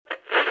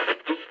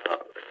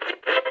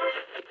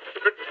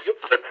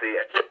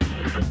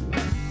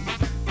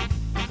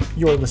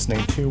You're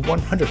listening to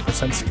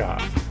 100% Ska,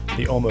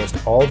 the almost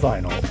all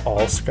vinyl,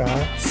 all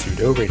ska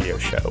pseudo radio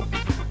show.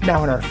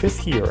 Now in our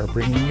 5th year of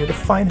bringing you the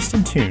finest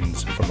in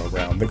tunes from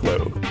around the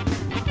globe.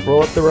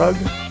 Roll up the rug,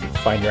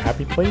 find your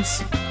happy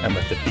place, and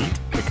let the beat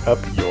pick up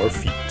your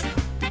feet.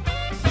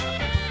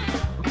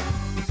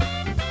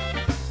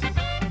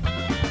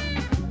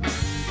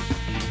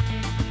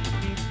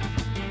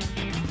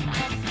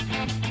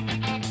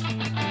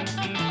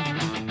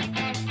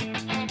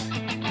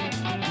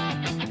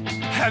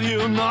 Have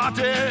you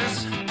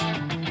noticed?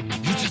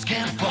 You just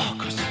can't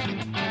focus.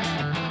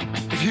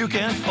 If you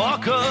can't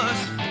focus,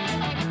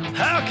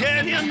 how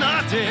can you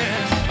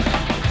notice?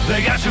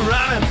 They got you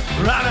running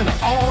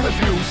on the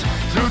fuse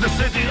through the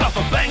city of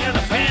a bang and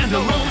the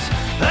pendulums.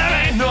 There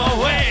ain't no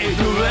way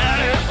to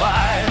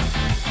verify.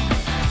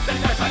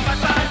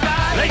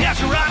 They got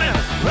you running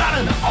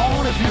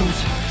on the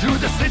fuse through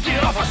the city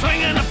of a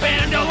swing and the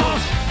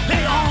pendulums.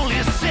 They only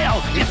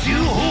sell, it's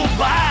you who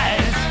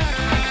buys.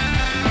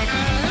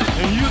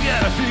 And you get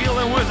a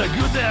feeling with the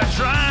good they're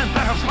trying.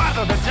 Perhaps part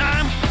of the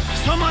time,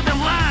 some of them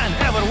lying.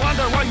 Ever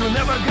wonder why you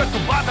never get to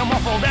bottom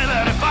of all that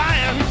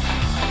verifying?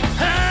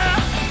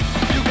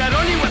 You got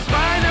only one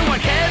spine and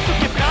one head to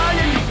keep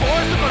calling. You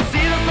forced to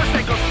consider for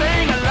sake of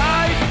staying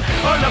alive.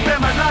 All of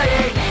them are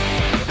lying,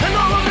 and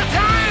all of the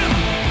time,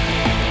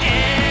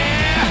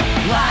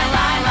 yeah. Lie,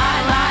 lie,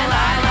 lie, lie,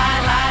 lie,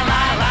 lie, lie,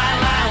 lie, lie,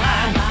 lie,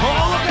 lie.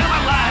 All of them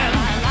are lying.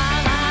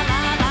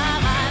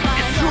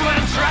 It's true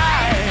and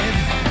tried.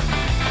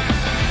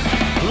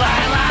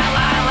 Lie, lie,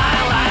 lie,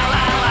 lie, lie,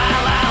 lie, lie,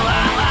 lie,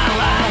 lie, lie,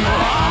 lie.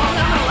 All of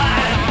them are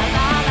lying.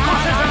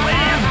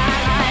 Consistently.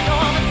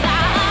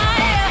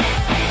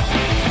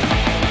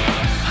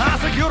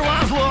 Insecure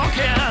ones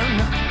looking.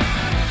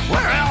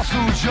 Where else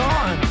to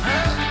join?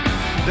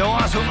 The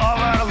ones who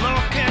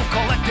overlooking,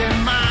 collecting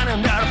mine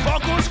and their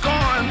focus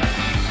gone.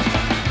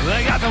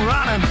 They got them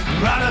running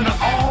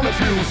on the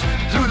fuse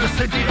through the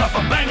city of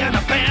a bang and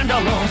the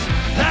pendulums.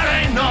 There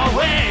ain't no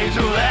way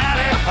to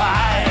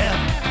verify.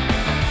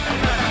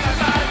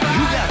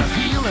 You got a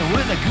feeling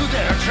with the good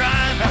they're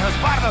trying. Perhaps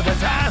part of the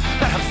time,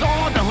 perhaps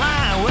all on the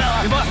line.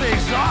 Well, it must be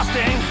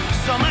exhausting.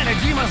 So many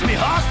demons be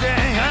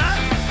hosting, huh?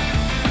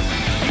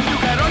 You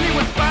got only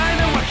one spine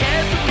and one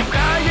head to keep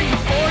crying. You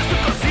forced to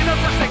consider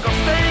for sake of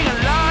staying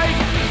alive.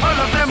 All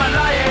of them are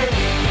lying,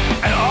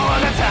 and all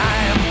the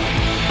time.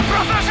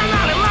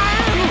 Professionally lying.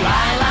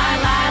 Lie, lie,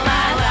 lie,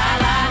 lie, lie,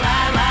 lie,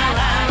 lie, lie,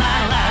 lie,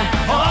 lie, lie.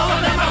 All of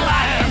them are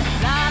lying.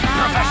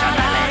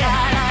 Professionally,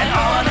 and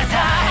all the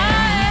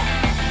time.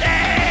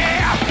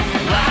 Yeah.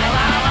 Lie,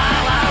 lie,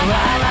 lie, lie,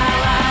 lie, lie,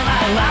 lie,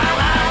 lie, lie,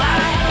 lie,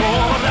 lie.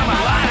 All of them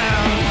are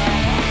lying.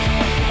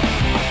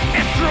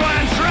 It's true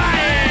and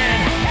trying.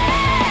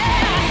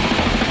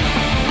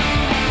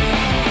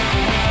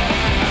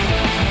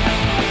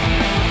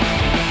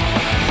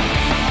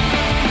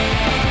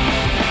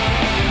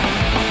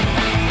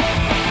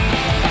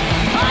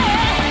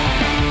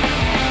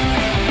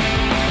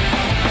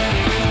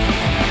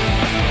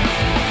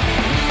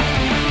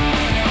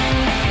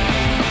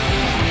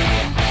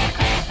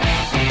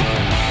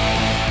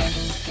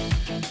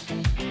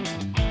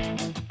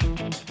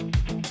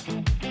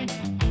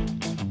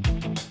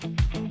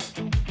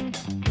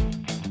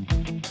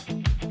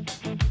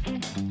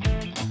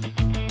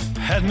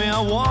 Had me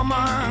a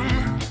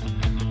woman,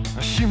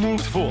 she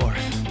moved forth.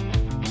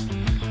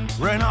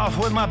 Ran off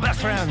with my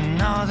best friend,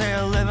 now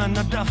they're living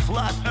the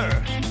flat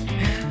earth.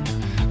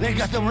 They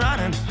got them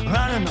running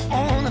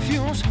on the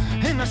fumes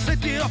in the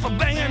city of a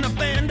bang and the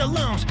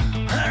pendulums.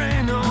 There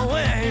ain't no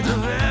way to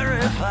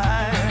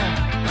verify.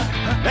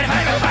 They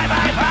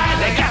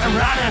got them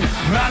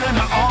running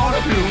on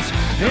the fumes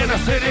in the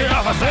city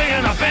of a swing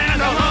and the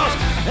pendulums.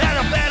 And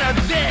a better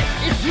day,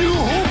 it's you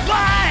who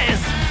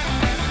buys.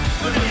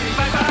 And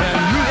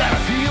you got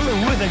a feeling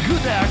with the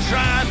good they're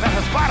trying.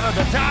 Perhaps part of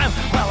the time,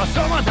 well,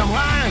 some of them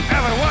lying.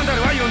 Ever wondered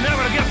why you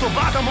never get to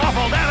bottom of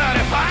all that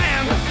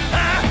verifying?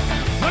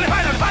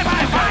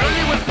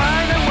 Only one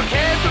spine and one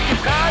head to keep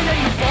crying.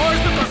 You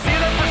forced to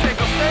consider for sake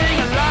of staying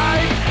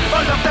alive.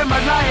 All of them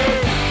are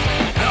lying,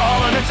 and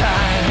all of the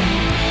time.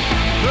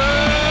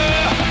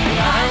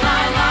 Lie,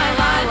 lie, lie,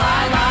 lie,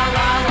 lie, lie,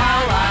 lie,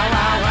 lie, lie,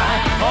 lie, lie.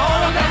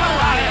 All of them are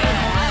lying,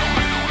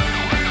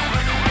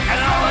 and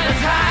all of the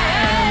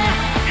time.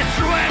 It's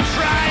true and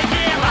tried,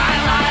 yeah. Lie,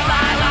 lie,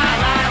 lie,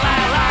 lie, lie,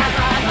 lie, lie,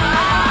 lie,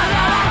 lie,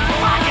 lie.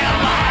 Fucking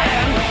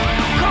lying,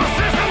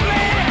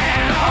 consistently,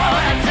 and all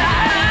the time.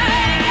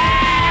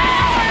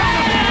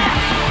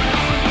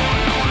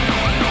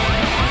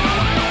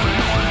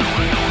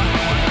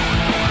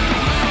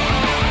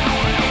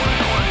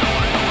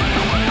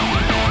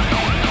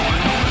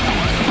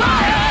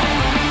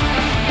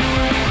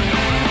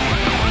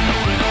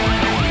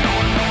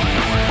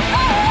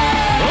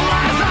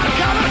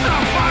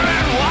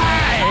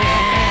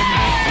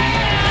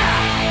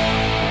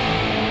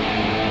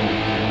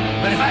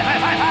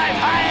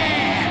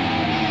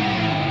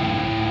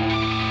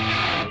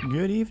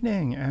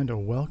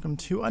 and welcome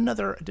to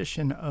another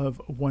edition of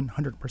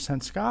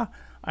 100% Ska.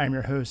 I am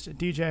your host,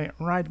 DJ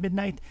Ride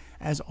Midnight,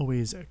 as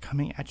always,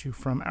 coming at you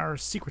from our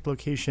secret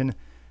location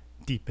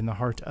deep in the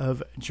heart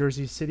of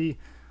Jersey City.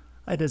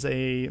 It is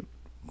a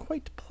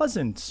quite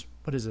pleasant,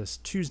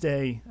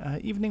 Tuesday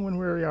evening when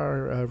we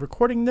are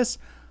recording this.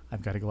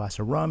 I've got a glass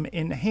of rum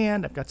in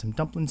hand, I've got some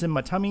dumplings in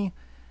my tummy,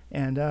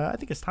 and I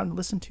think it's time to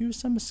listen to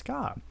some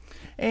ska.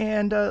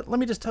 And let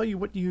me just tell you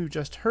what you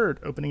just heard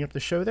opening up the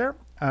show there.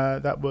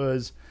 That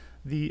was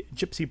the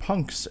Gypsy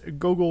Punks,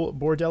 Gogol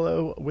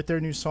Bordello, with their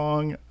new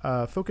song,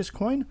 Focus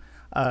Coin,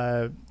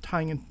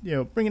 tying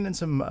in, bringing in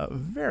some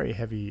very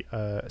heavy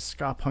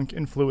ska punk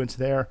influence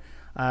there.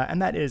 And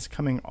that is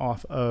coming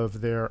off of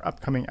their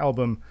upcoming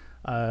album,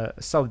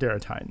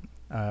 Solidaritine.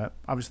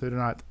 Obviously, they're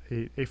not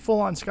a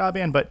full-on ska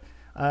band, but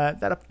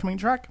that upcoming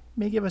track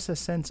may give us a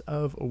sense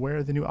of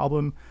where the new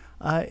album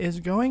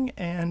is going,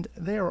 and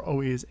they are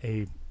always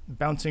a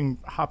bouncing,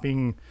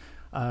 hopping,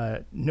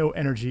 no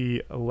energy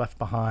left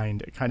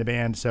behind kind of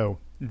band. So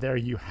there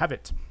you have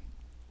it.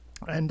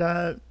 And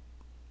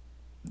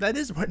that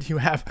is what you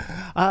have.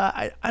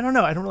 I don't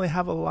know. I don't really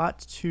have a lot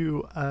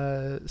to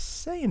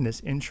say in this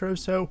intro,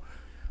 so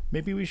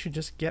maybe we should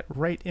just get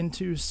right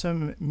into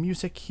some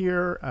music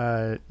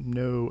here.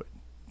 No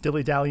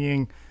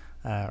dilly-dallying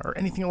or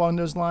anything along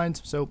those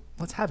lines. So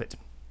let's have it.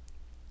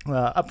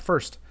 Up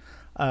first,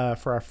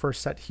 for our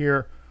first set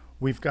here,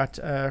 we've got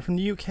from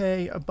the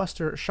UK,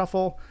 Buster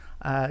Shuffle,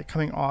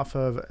 coming off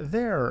of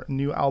their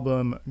new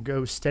album,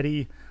 Go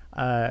Steady.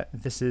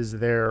 This is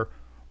their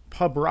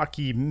pub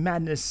rocky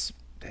madness,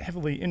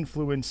 heavily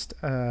influenced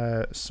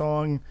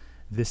song,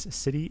 This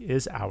City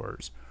Is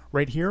Ours,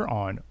 right here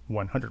on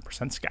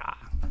 100% Ska.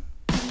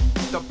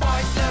 The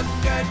boys look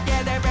good,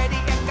 yeah, they're ready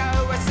to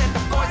go. I said the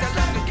boys are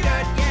looking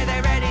good, yeah,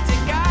 they're ready to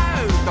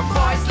go. The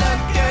boys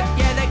look good,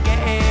 yeah, they're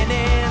getting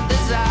in the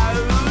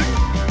zone.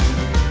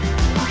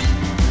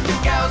 The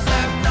girls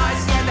look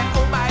nice, yeah, they're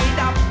all made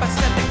up. I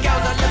said the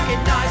girls are looking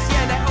nice,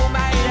 yeah, they're all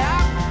made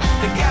up.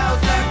 The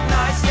girls look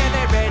nice, yeah,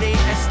 they're ready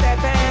to step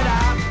it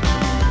up.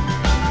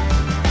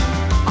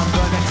 I'm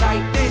gonna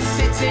take this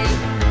city,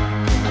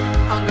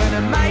 I'm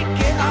gonna make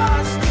it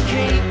ours to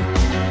keep.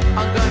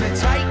 I'm gonna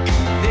take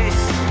this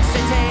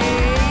city.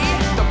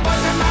 The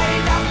boys are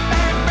made up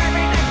and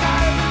ready to go.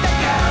 The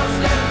girls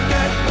look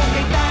good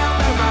walking down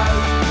the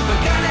road.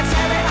 We're gonna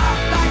tear it up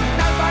like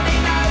nobody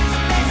knows.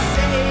 This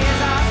city is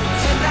ours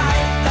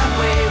tonight that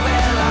we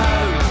will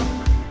own.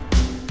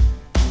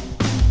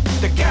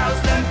 The girls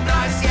look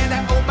nice, yeah,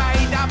 they're all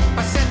made up.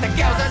 I said the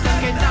girls are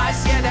looking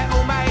nice, yeah, they're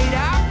all made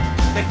up.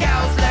 The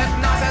girls look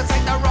nice, I'll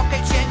take the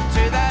rocket ship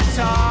to the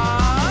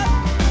top.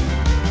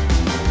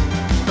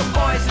 The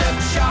boys look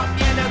sharp,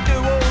 yeah, they'll do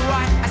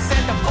alright. I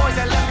said the boys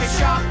are looking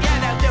sharp,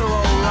 yeah, they'll do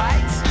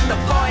alright. The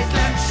boys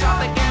look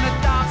sharp, they're gonna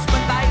dance,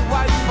 but they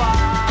won't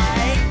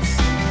fight.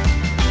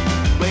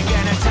 We're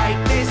gonna take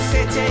this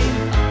city,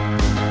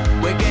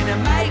 we're gonna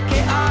make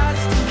it ours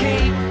to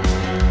keep.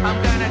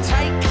 I'm gonna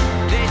take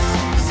this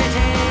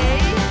city.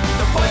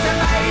 The boys are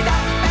made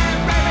up and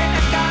ready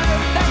to go.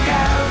 The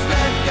girls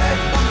look good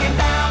walking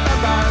down the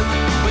road.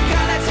 We're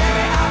gonna tear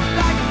it up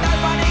like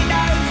nobody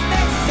knows.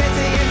 This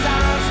city is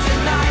ours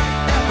tonight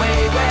that we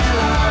will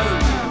own.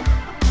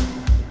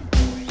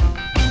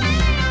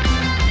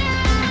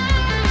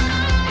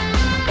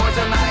 Boys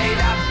are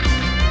made up,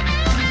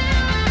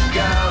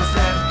 girls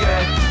look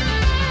good.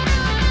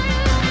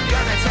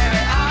 Gonna tear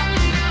it up.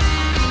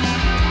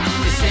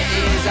 The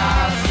city is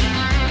ours.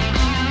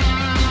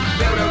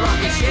 Build a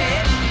rocket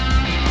ship,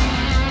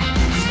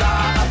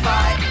 start a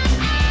fight.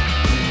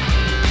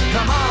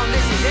 Come on,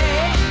 this is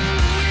it.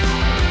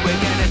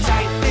 We're gonna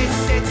take this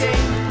city,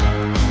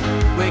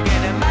 we're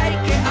gonna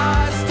make it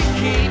ours to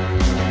keep.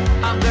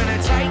 I'm gonna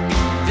take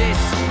this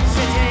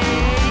city.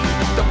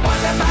 The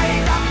boys are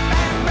made up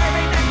and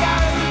ready to go.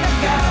 The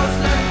girls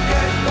look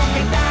good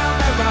walking down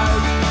the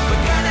road.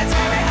 We're gonna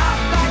tear it up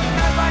like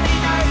nobody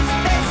knows.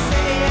 This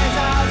city is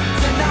ours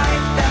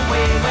tonight that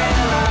we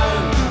will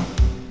own.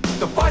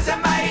 The boys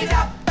are made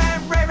up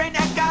and ready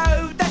to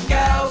go. The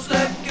girls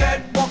look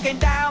good walking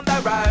down the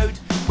road.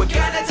 We're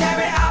gonna tear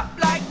it up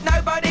like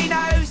nobody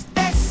knows.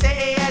 This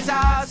city is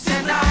ours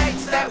tonight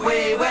that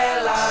we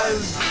will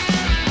own.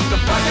 The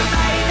boys are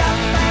made up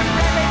and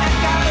ready to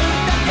go.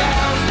 The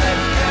girls look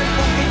good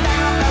walking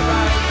down the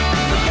road.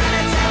 We're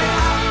gonna tear it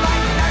up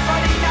like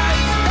nobody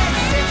knows. This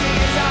city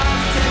is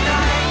ours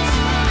tonight.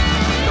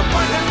 The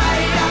boys are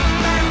made up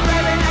and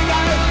ready to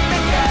go.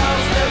 The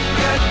girls look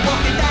good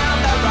walking down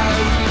the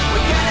road.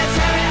 We're gonna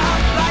tear it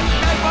up like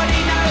nobody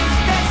knows.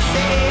 This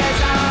city is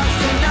ours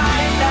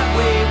tonight that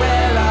we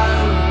will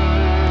own.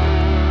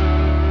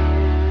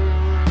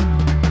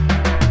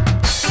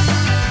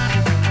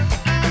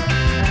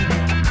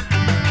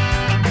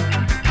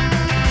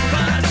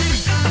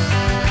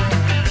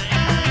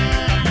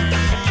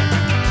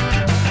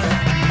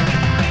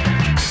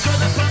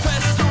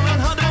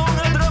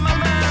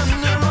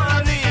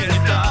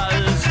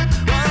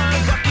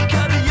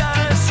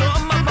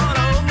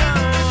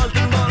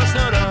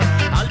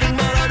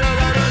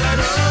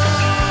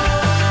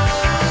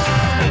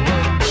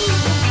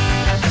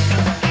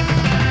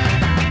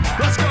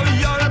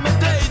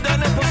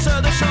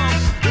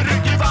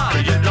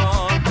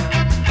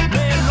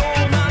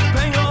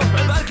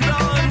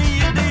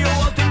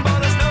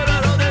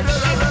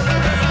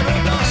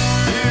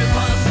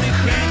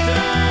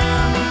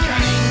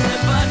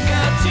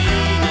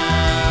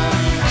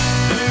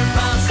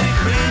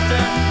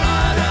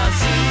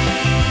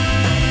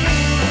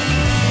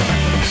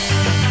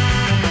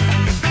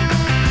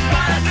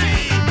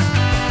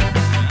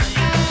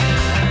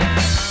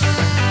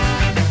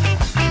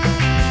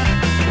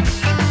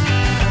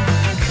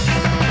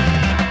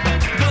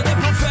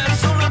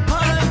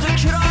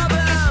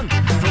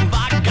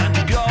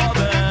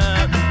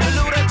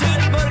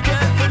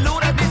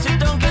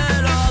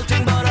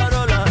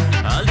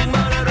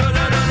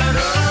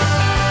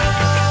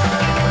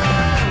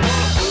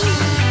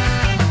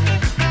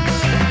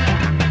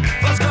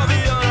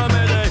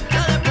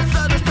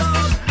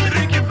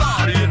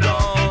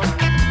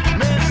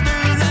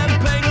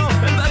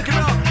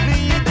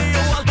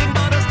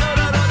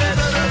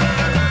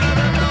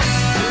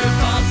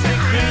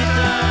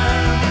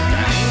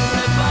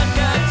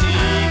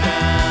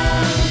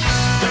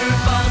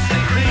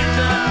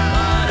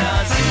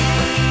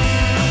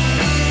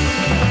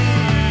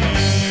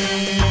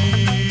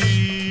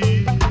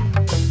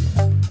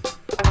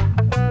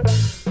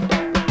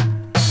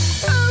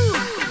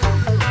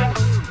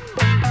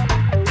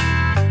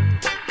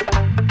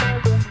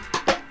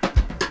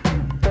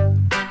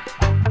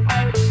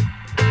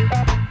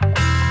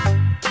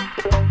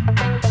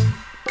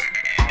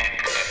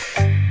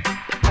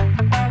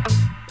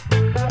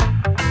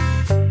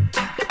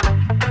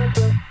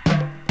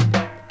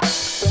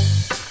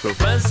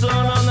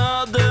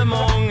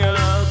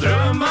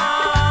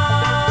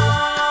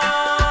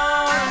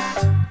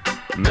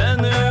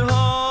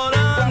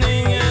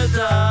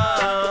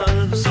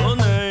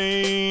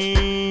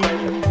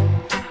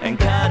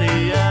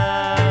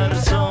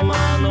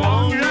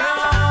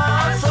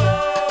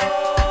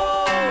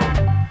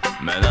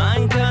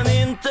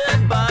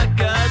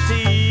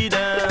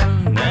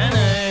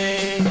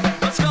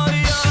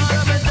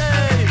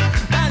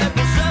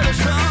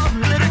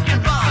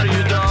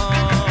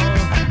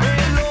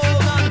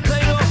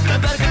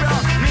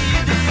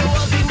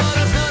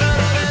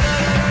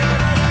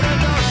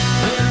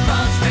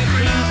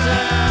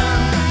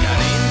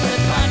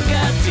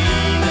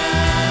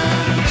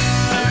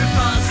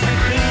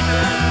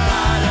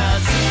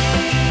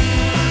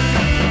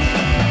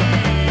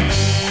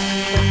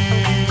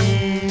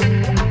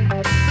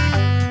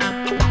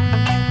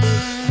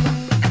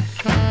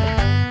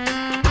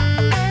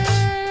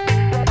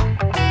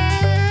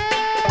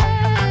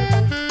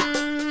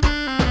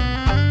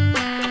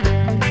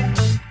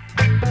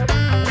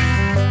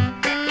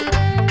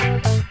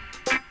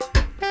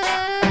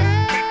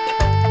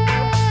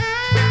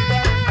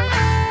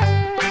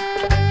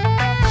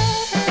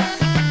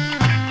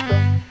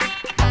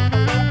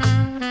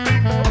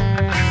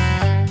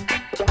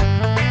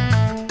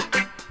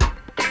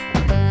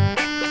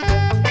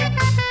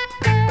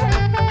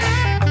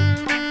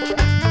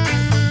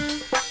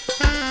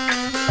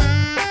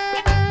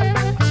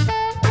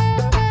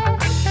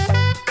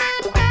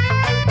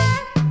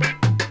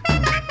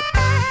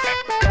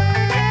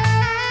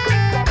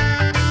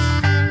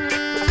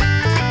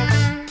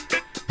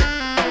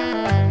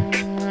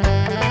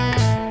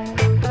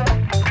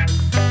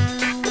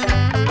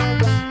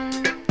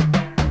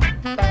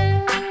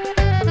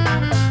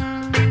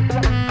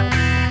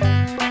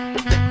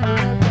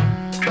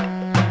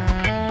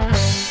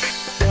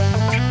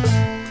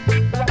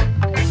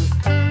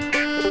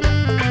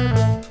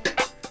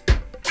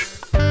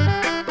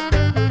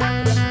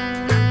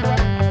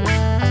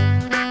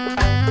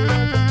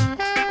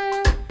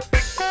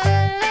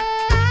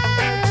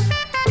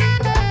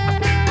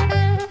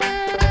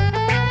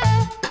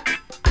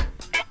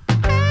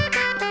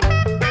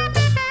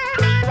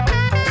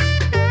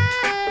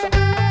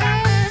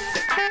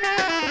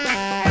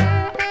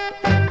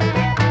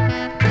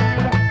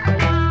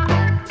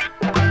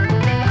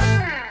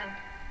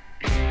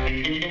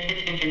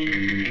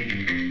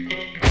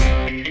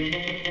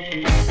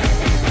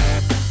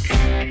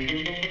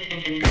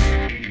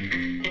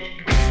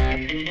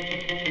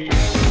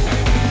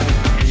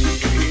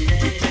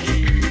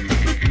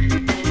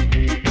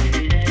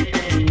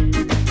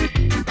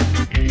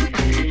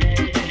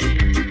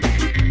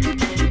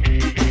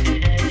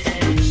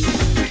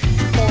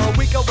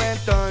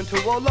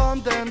 old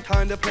London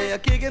town to play a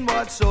gig and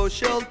watch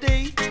Social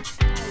D.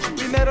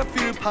 We met a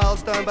few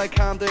pals down by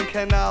Camden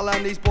Canal,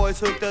 and these boys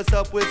hooked us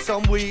up with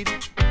some weed.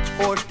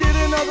 Horse did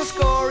another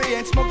score, he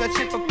ain't smoked that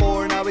shit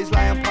before, now he's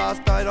lying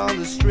passed out on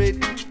the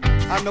street.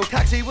 And no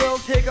taxi will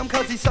take him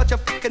cause he's such a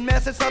fucking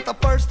mess, it's not the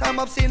first time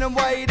I've seen him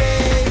waiting.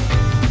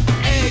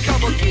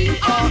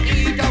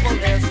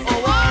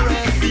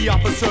 A-double-G-R-E-double-S-O-R-S. The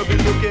officer be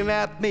looking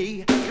at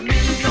me,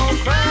 committed no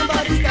crime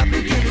but he's got me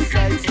in his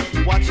sights,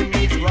 watching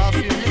me cross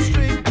in the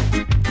street.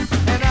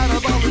 And out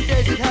of all the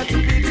days it had to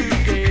be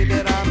today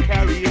that I'm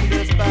carrying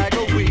this bag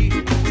of weed.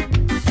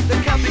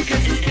 The company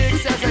kisses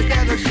kicks as I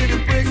stand there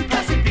shitting bricks,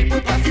 passing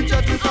people, passing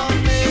judgment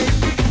on me.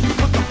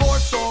 Put the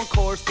horse on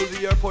course to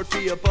the airport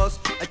via bus,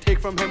 I take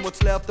from him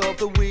what's left of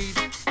the weed.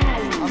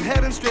 I'm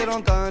heading straight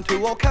on down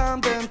to old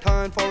Camden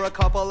town for a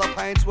couple of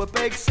pints with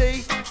Big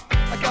C.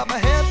 I got my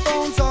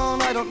headphones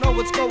on, I don't know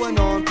what's going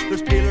on,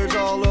 there's peelers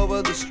all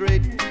over the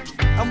street.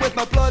 And with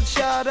my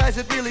bloodshot eyes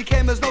it really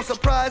came as no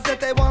surprise that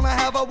they wanna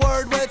have a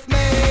word with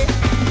me.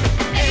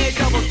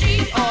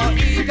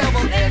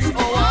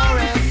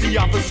 A-double-G-R-E-double-S-O-R-S. The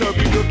officer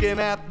be looking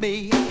at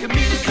me,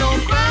 committed no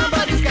crime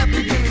but he's got me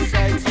in his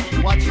sights,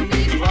 watching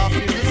me cross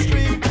in the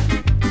street.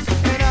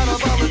 And out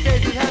of all the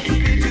days it had to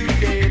be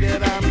today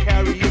that I'm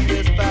carrying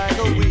this bag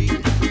of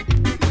weed.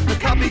 The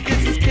copy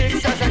gets his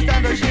kicks as I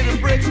stand there shitting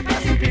bricks,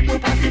 passing people,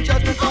 passing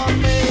judgment on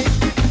me.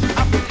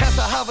 I protest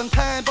I haven't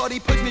time, but he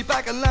puts me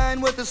back in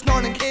line with a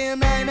snorting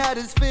canine at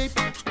his feet.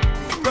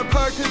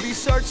 Prepared to be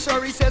searched,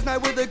 sir, he says now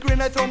with a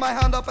grin. I throw my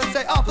hand up and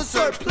say,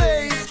 officer,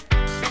 please.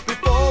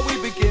 Before we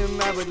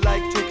begin, I would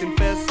like to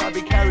confess I'll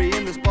be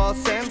carrying this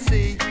Boss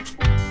NC.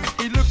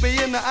 He looked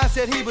me in the eye,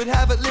 said he would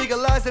have it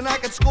legalized and I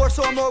could score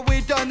some more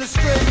weed down the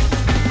street.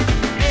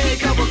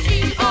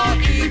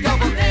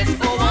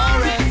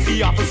 A-double-G-R-E-double-S-O-R-S.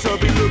 The officer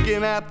be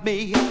looking at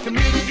me,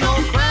 committed no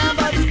crime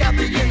but he's got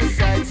me in his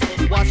sights,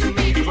 watching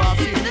me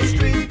crossing the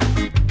street.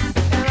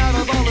 And out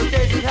of all the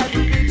days it had to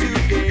be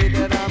today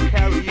that I'm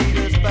carrying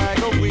this bag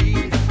of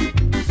weed.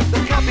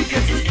 The copy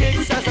gets his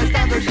kicks as I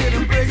stand there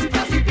shitting bricks,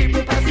 passing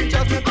people, passing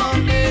judgment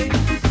on me.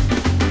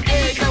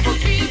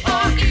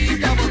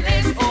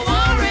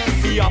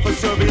 A-double-G-R-E-double-S-O-R-S. The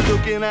officer be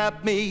looking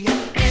at me,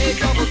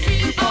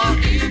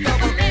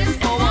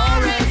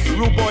 A-double-G-R-E-double-S-O-R-S.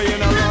 Rude boy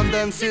in a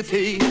London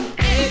city,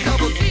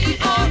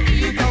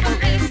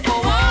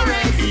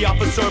 A-double-G-R-E-double-S-O-R-S. The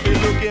officer be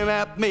looking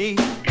at me,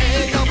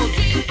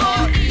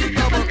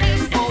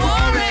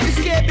 A-double-G-R-E-double-S-O-R-S.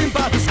 Escaping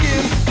by the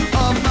skin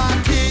of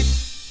my teeth.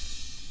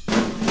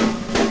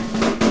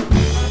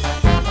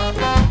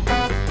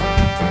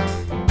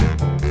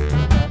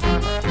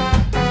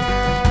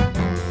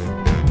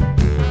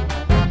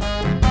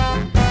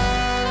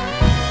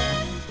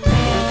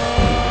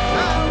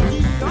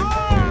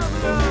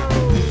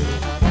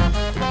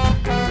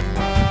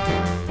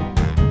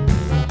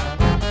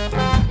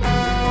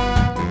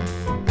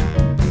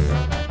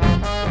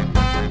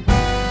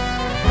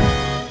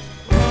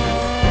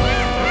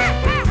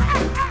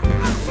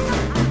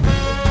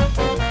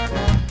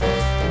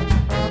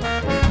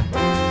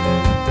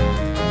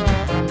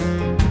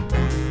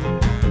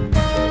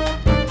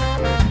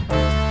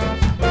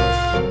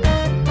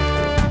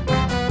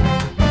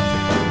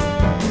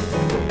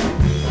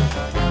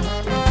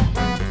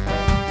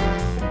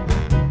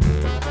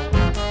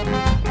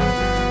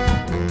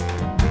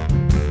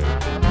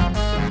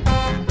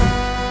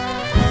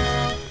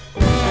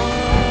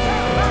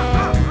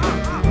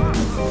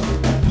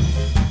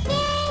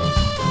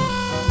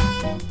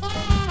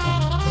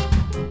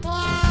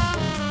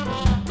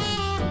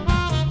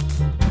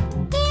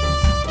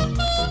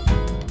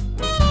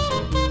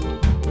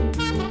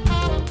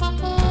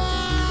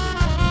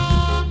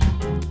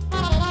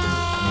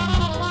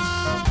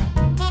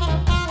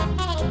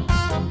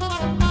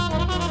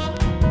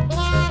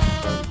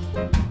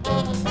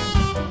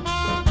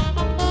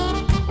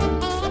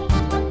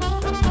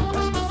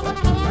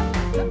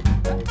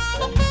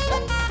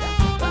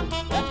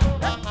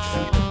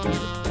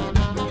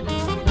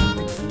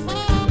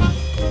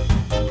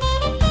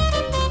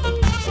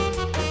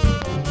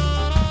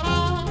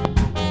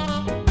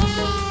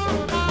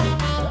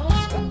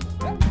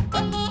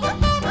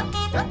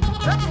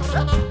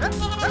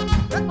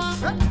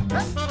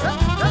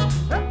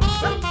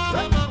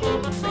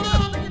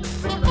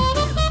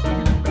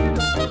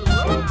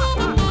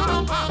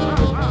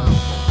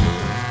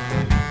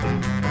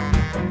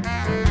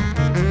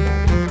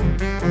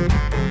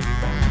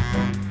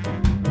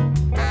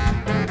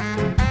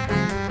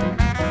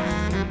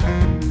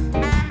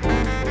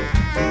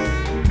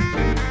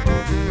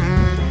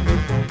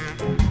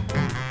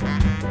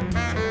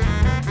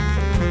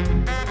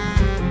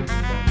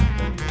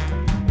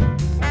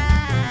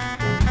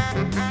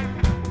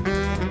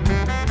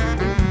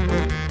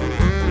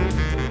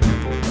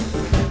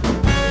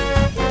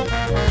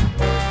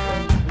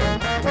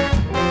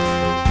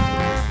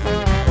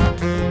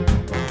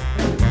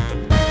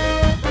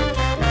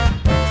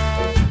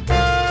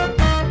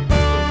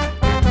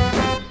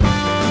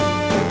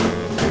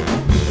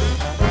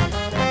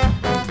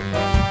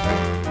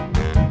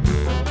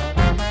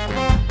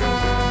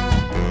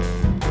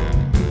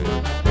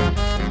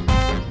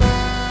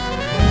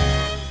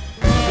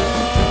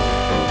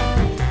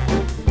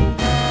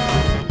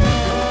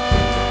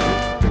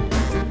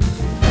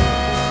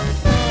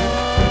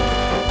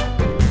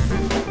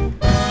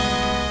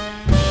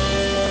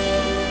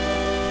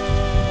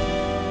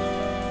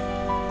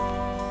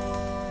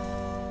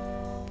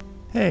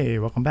 Hey,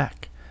 welcome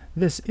back.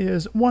 This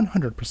is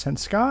 100%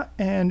 Ska,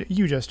 and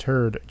you just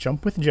heard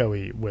Jump with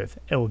Joey with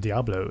El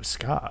Diablo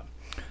Ska.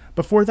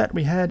 Before that,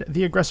 we had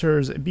The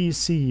Aggressors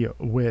BC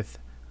with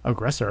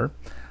Aggressor.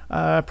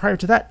 Prior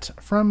to that,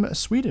 from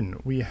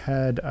Sweden, we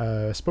had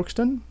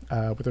Spokeston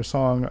with their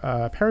song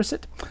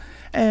Parasite.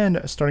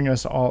 And starting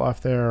us all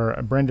off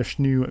there, brandish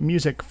new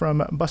music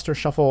from Buster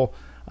Shuffle,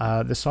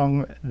 the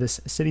song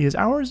This City Is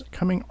Ours,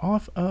 coming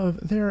off of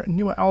their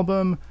new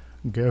album,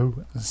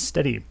 Go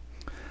Steady.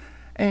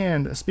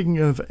 And speaking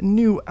of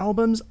new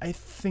albums, I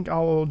think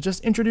I'll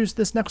just introduce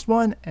this next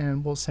one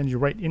and we'll send you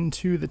right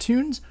into the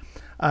tunes.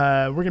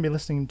 We're going to be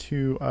listening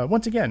to,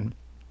 once again,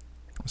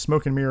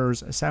 Smoke and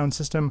Mirrors Sound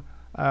System.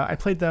 I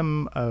played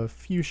them a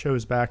few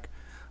shows back,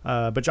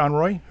 but John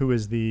Roy, who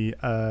is the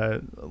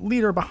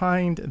leader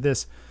behind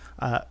this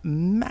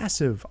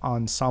massive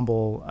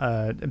ensemble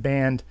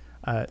band,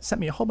 sent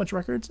me a whole bunch of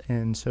records,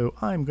 and so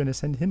I'm going to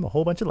send him a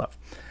whole bunch of love.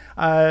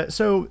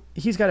 So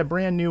he's got a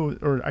brand new,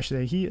 or I should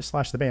say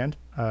he/the band,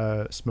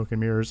 Smoke and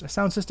Mirrors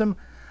Sound System.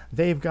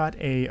 They've got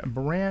a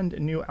brand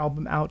new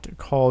album out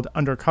called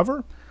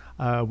Undercover,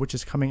 which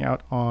is coming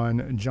out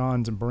on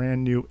John's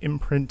brand new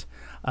imprint,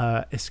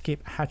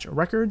 Escape Hatch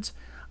Records.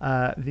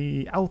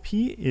 The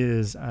LP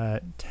is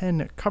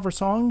 10 cover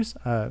songs,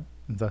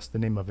 thus the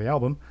name of the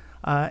album,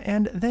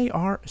 and they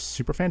are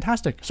super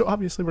fantastic. So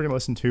obviously we're going to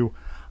listen to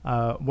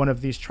one of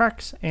these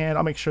tracks, and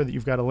I'll make sure that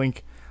you've got a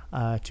link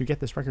to get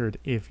this record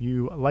if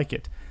you like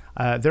it.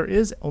 There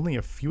is only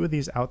a few of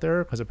these out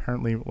there, because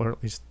apparently, or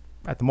at least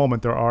at the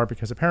moment there are,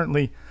 because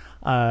apparently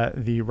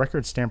the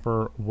record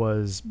stamper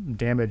was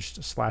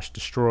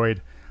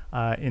damaged/destroyed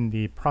in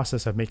the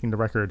process of making the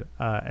record,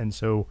 and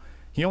so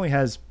he only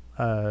has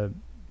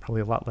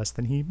probably a lot less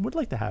than he would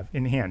like to have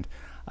in hand,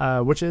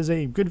 which is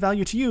a good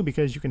value to you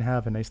because you can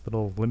have a nice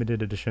little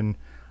limited edition,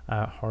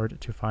 hard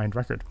to find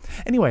record.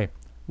 Anyway,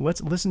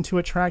 let's listen to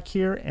a track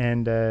here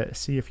and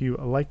see if you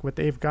like what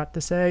they've got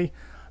to say.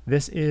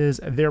 This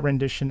is their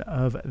rendition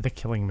of The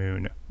Killing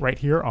Moon, right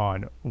here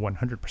on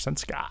 100%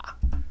 Ska.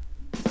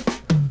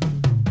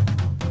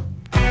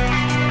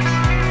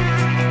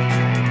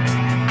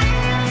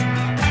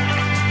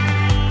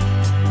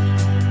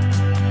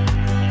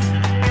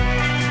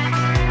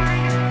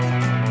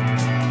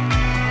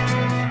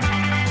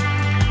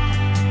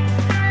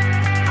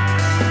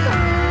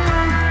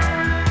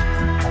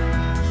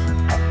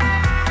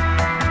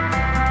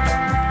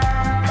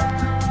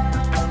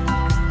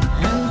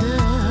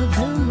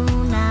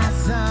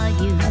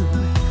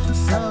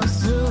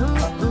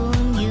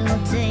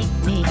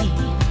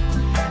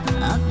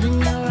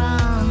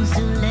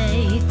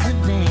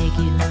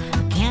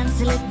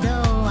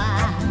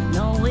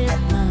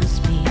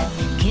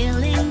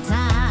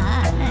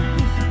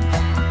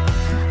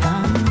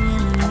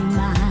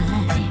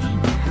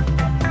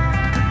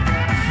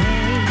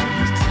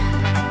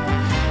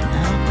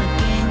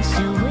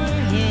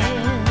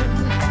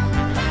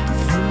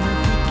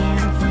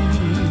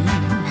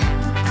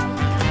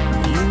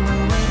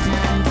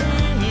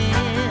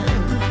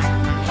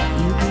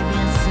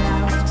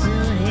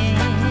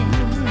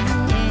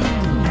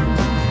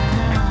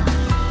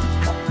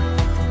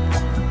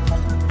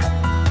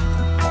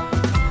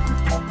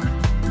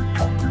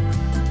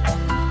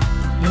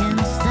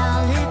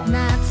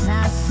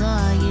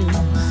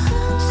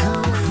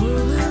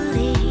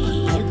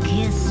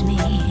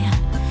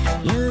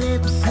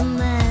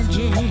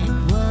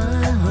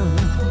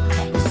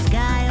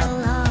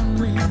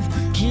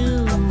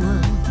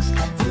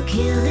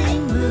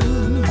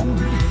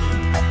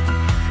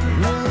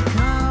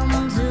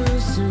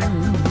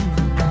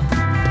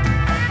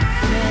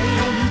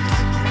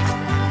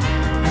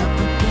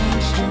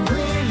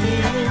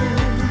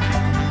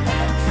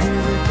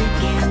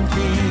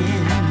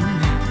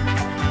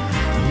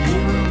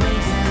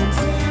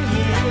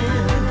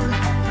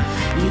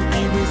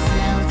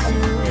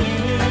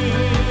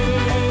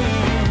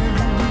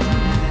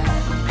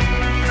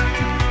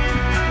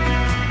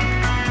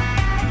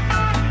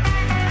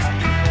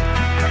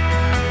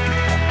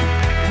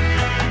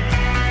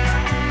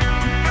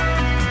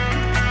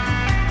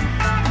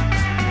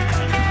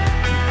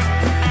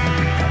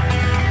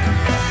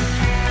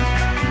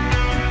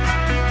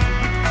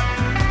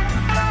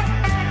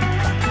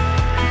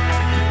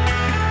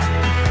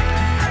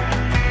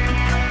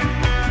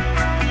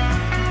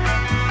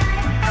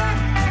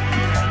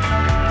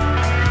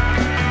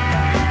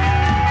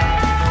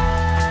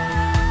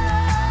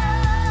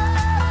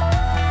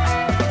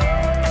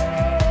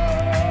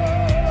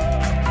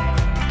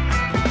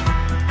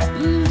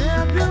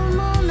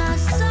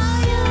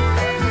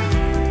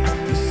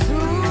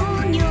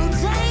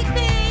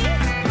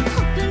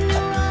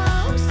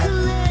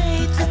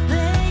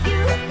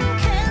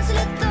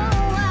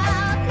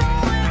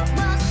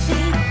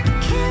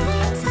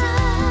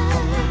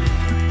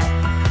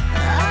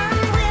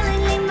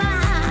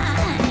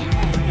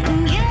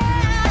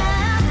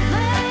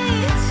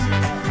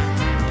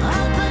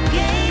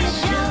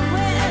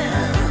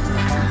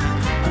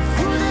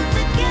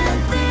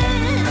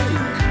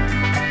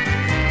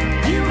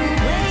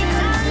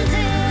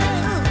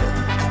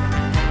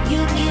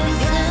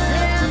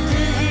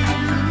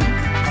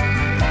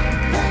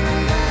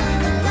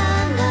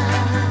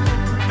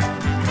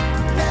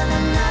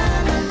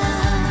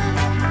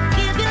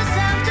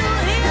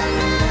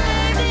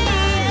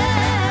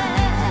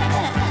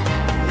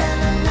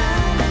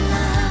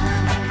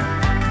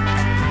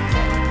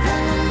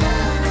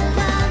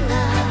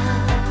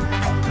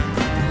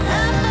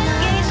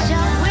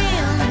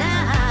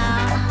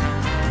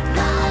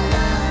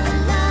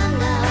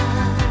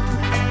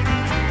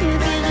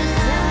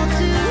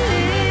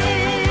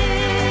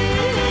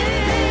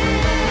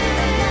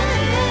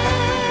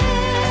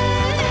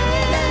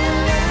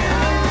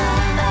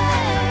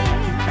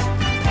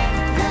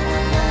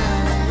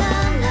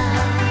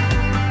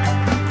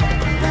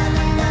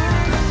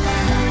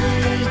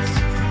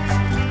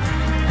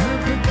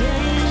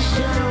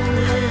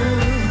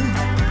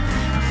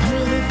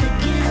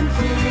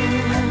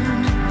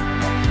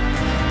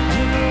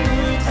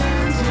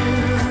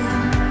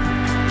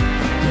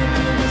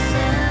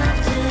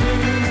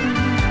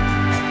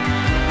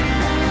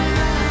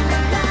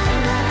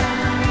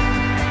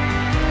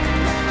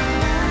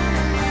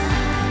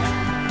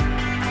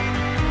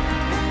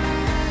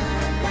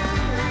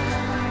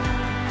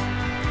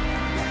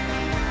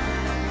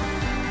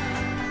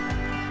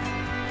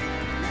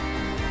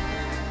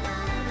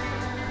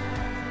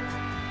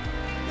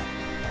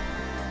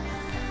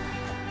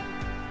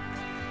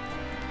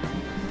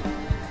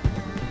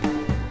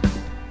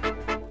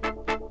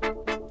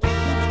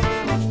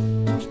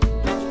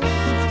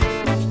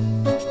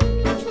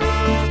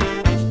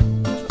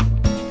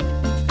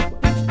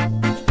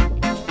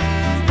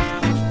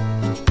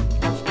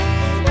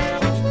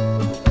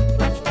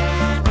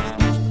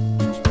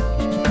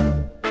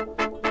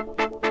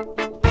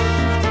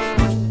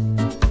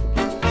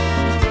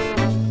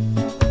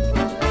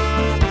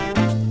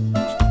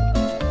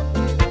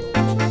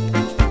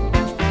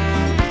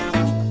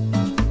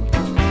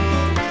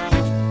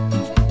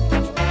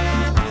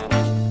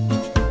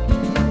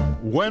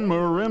 When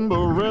marimba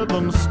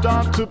rhythms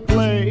start to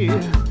play,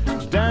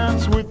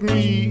 dance with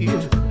me,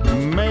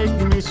 make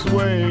me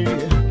sway.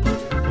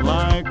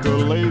 Like a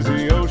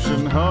lazy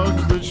ocean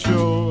hugs the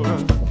shore,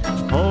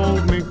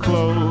 hold me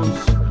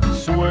close,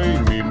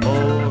 sway me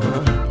more.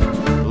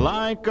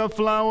 Like a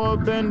flower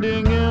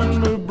bending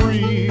in the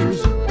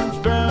breeze,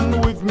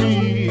 bend with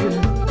me,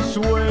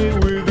 sway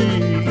with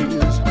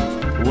ease.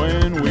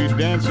 When we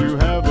dance you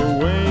have a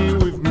way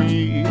with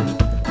me,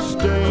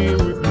 stay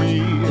with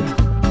me,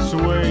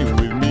 sway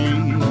with me.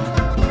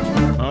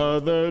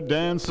 Other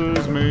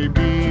dancers may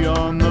be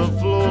on the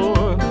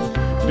floor,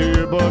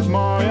 dear, but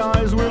my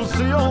eyes will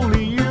see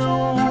only you.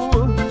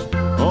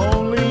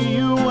 Only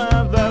you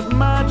have that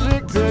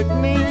magic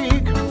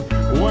technique.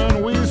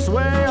 When we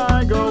sway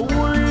I go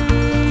weak.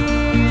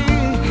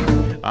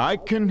 I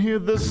can hear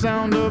the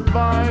sound of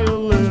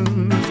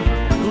violins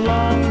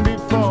long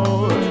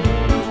before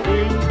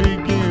it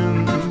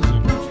begins.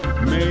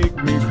 Make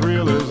me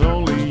thrill as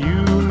only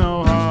you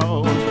know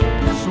how.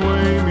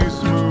 Sway me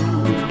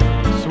smooth,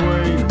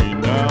 sway me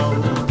now.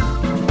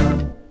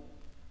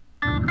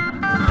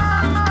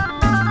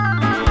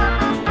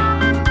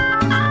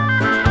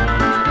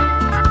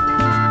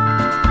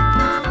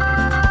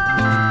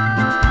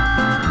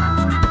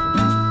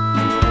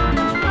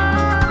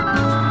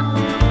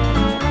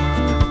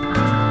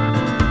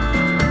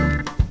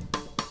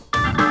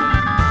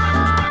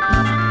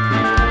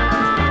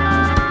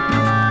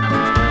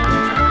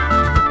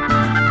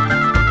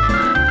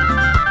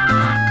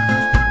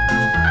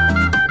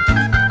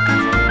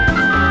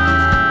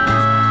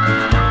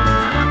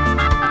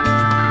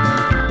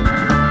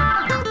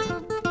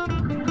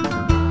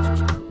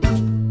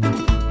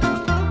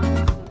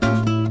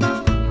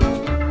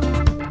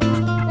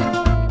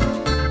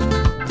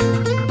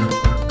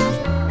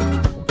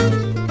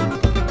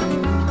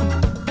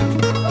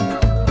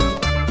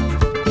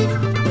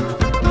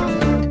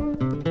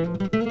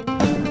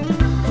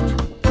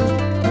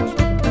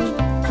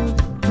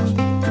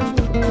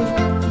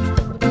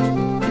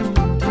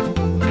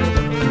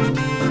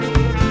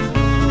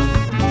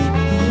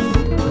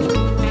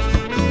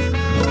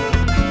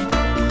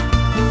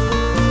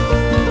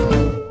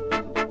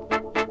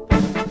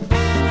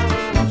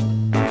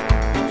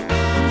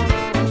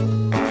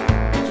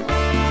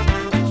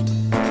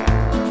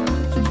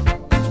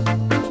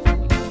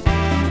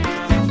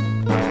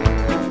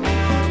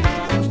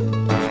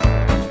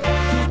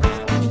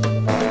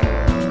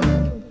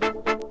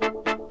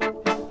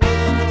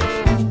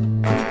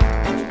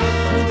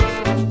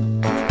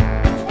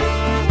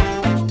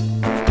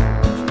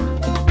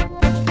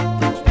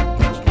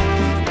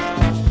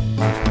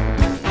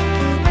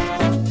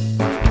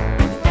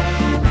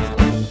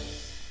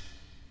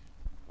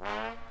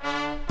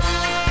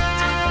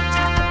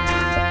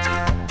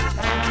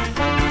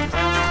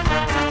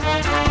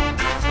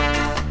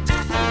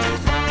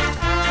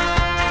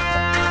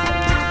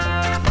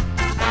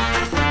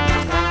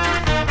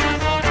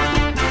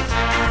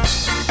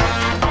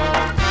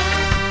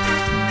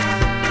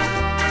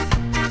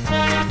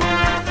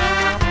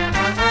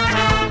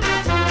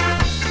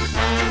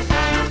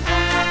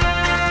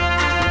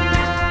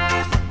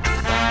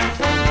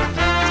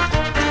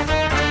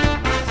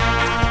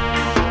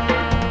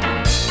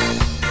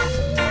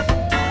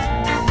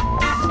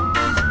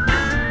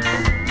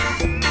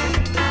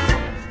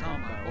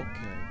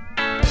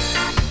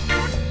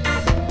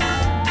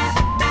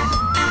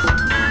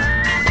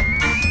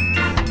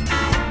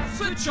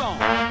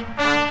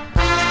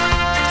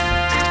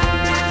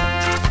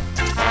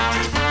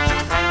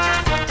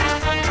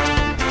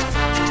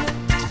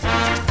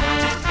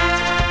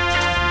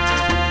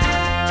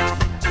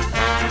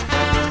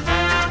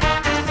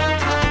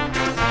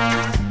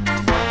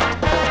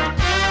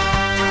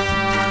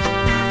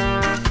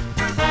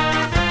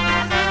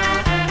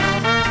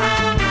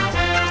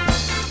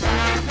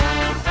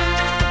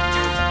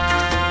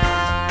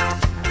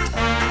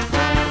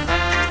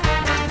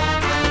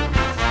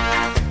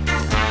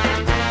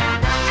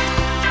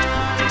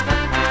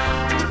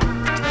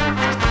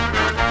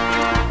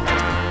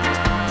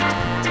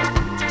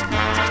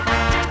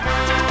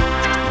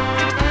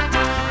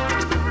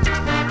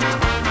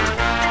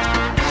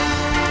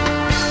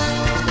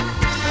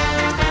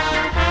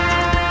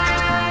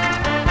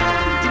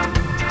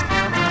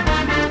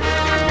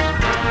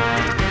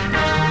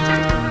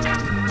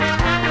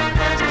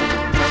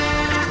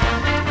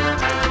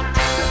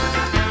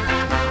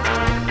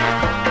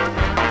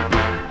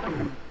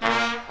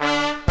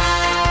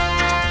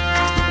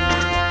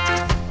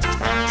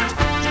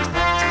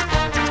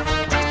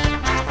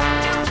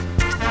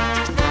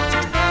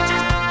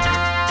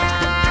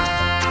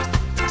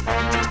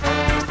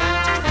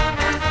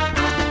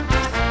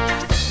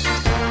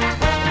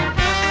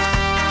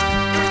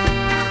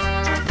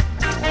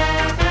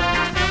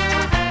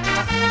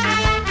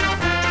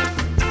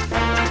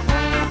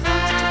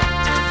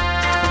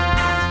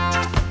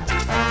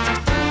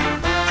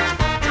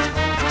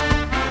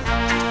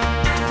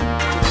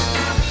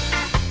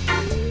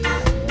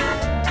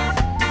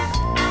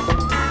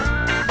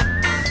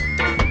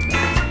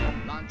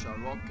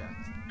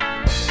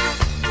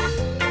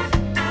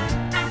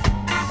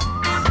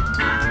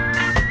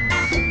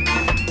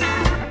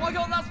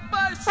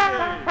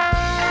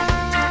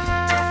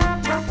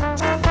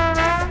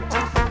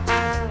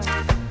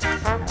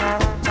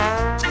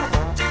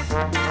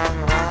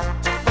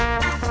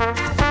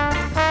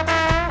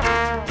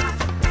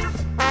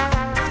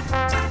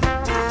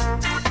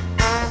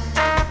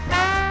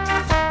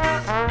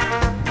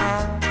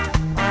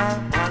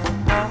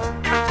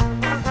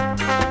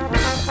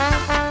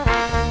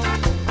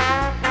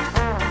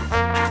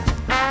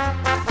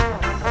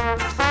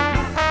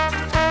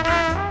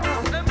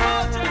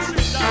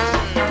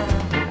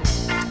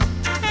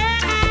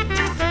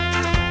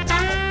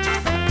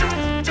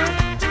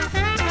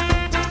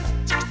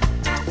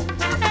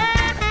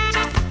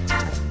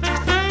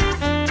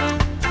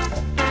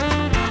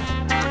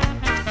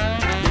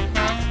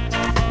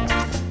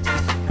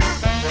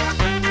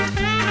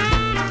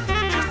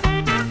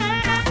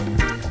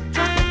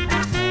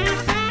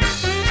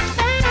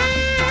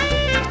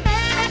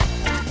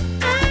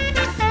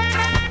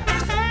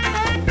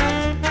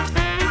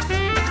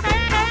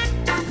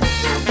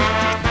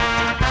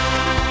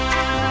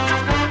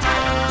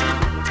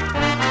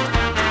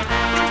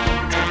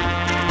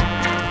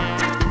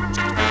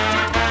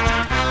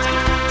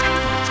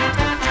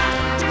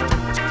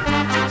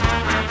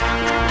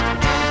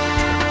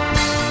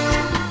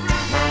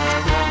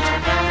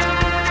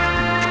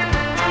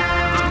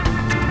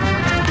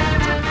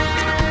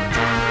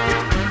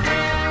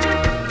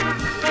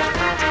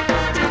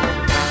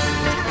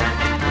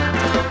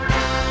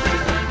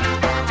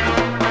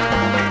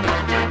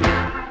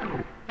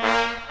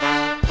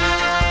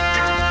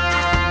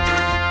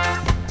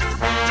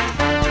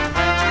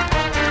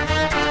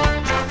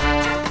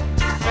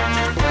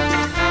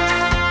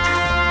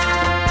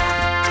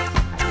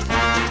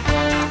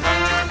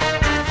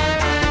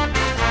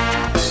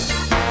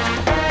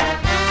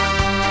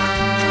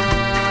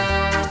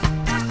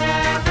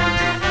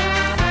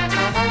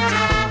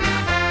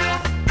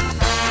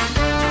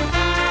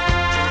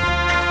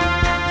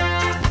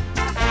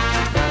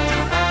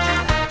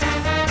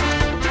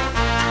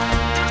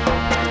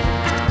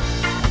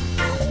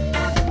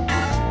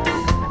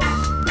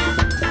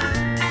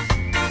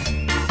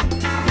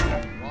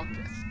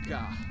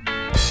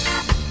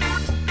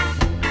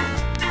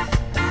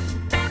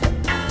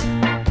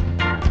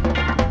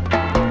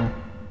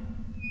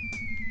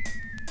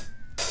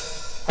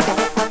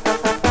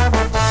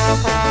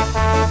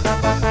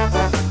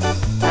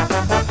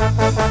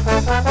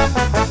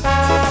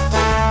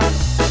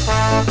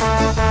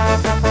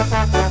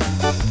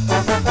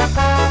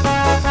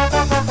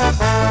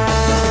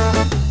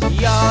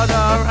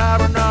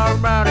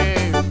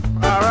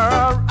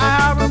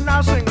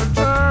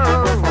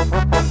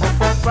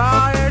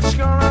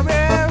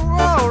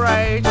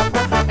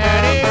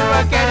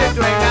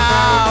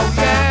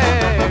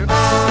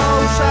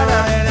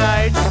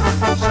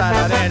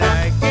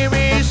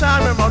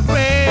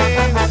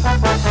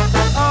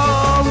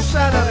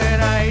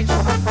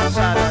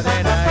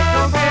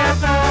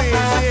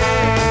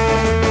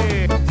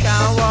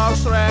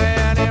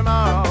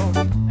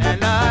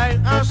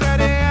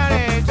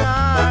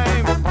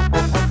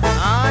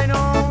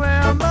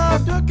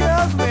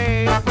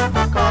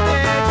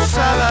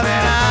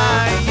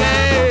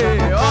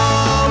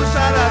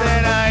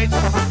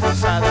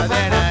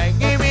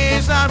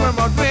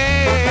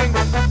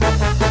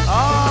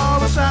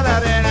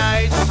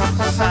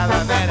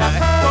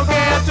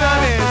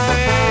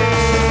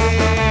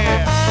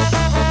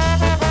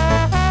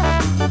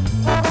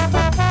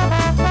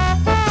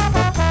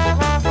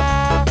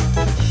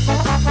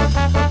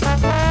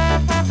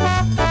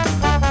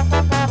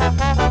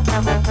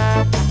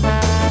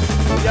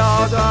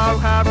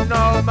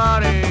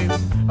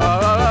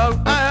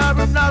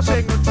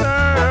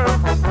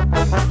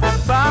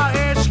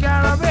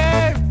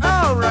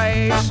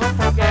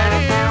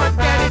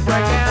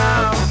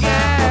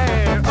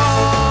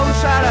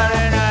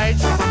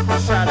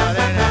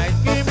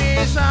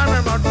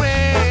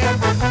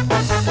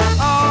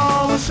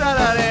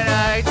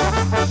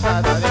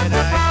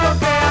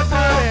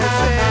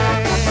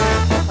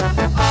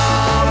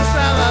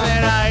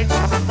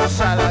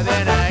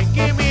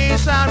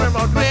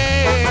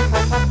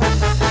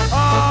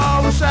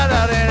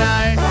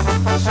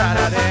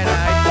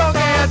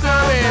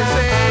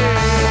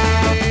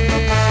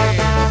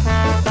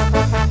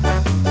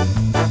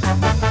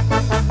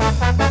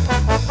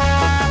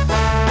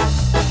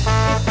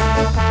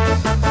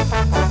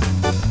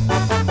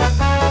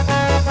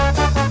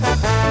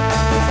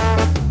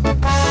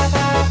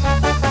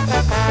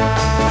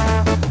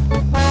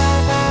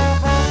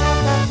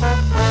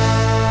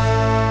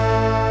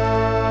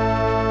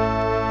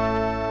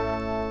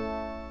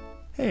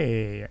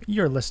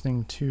 You're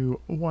listening to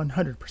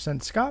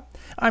 100% Ska.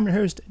 I'm your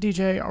host,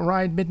 DJ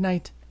Ride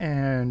Midnight,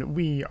 and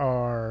we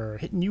are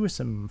hitting you with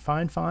some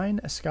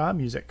fine ska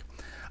music.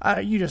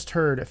 You just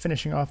heard,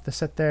 finishing off the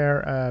set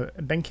there,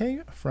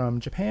 Benkei from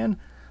Japan,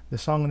 the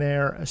song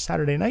there,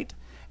 Saturday Night,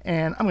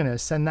 and I'm going to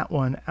send that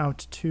one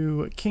out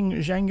to King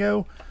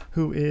Django,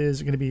 who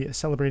is going to be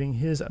celebrating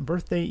his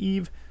birthday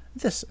eve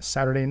this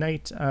Saturday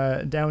night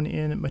down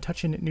in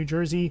Metuchen, New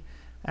Jersey,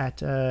 at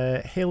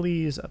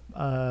Haley's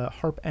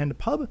Harp and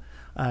Pub.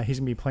 He's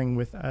going to be playing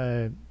with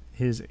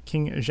his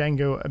King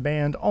Django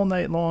band all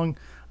night long,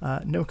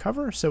 no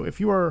cover. So if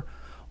you are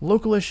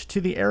localish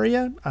to the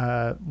area,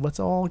 let's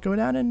all go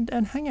down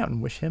and hang out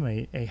and wish him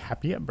a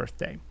happy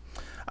birthday.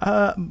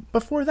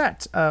 Before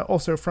that,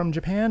 also from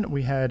Japan,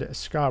 we had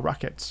Ska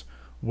Rockets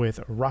with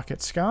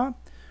Rocket Ska.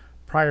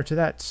 Prior to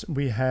that,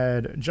 we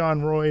had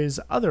John Roy's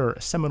other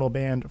seminal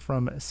band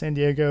from San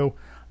Diego.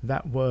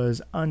 That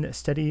was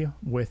Unsteady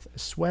with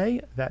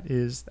Sway. That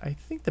is, I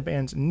think, the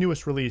band's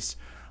newest release,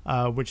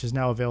 which is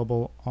now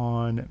available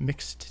on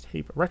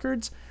Mixtape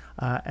Records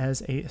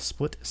as a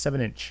split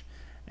 7-inch.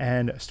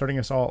 And starting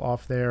us all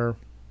off there,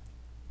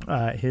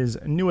 his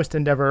newest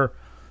endeavor,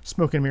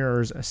 Smoke and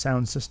Mirrors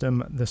Sound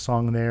System, the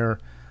song there,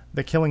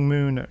 The Killing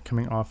Moon,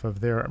 coming off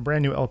of their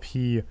brand new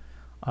LP,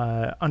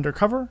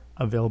 Undercover,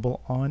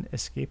 available on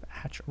Escape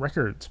Hatch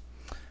Records.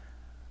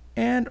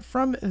 And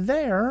from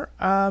there,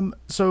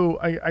 so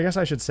I guess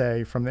I should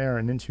say from there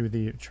and into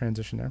the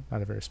transition there,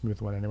 not a very smooth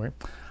one anyway,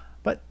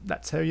 but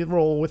that's how you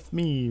roll with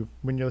me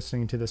when you're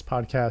listening to this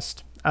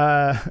podcast.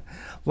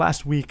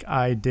 Last week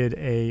I did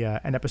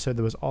an episode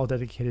that was all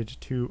dedicated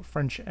to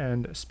French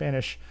and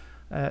Spanish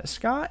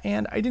ska,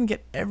 and I didn't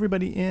get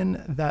everybody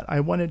in that I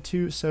wanted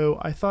to, so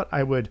I thought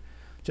I would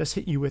just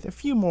hit you with a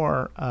few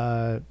more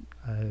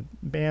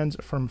bands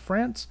from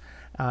France.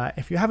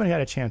 If you haven't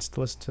had a chance to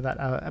listen to that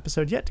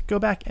episode yet, go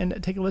back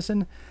and take a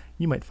listen.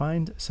 You might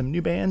find some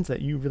new bands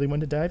that you really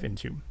want to dive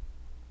into.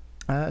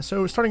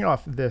 So starting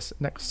off this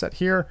next set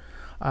here,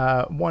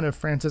 one of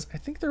France's, I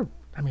think they've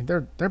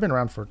been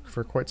around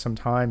for quite some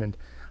time and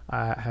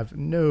have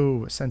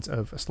no sense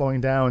of slowing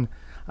down.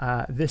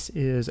 This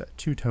is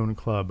Two Tone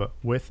Club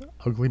with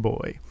Ugly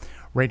Boy,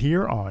 right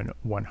here on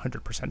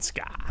 100%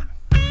 Ska.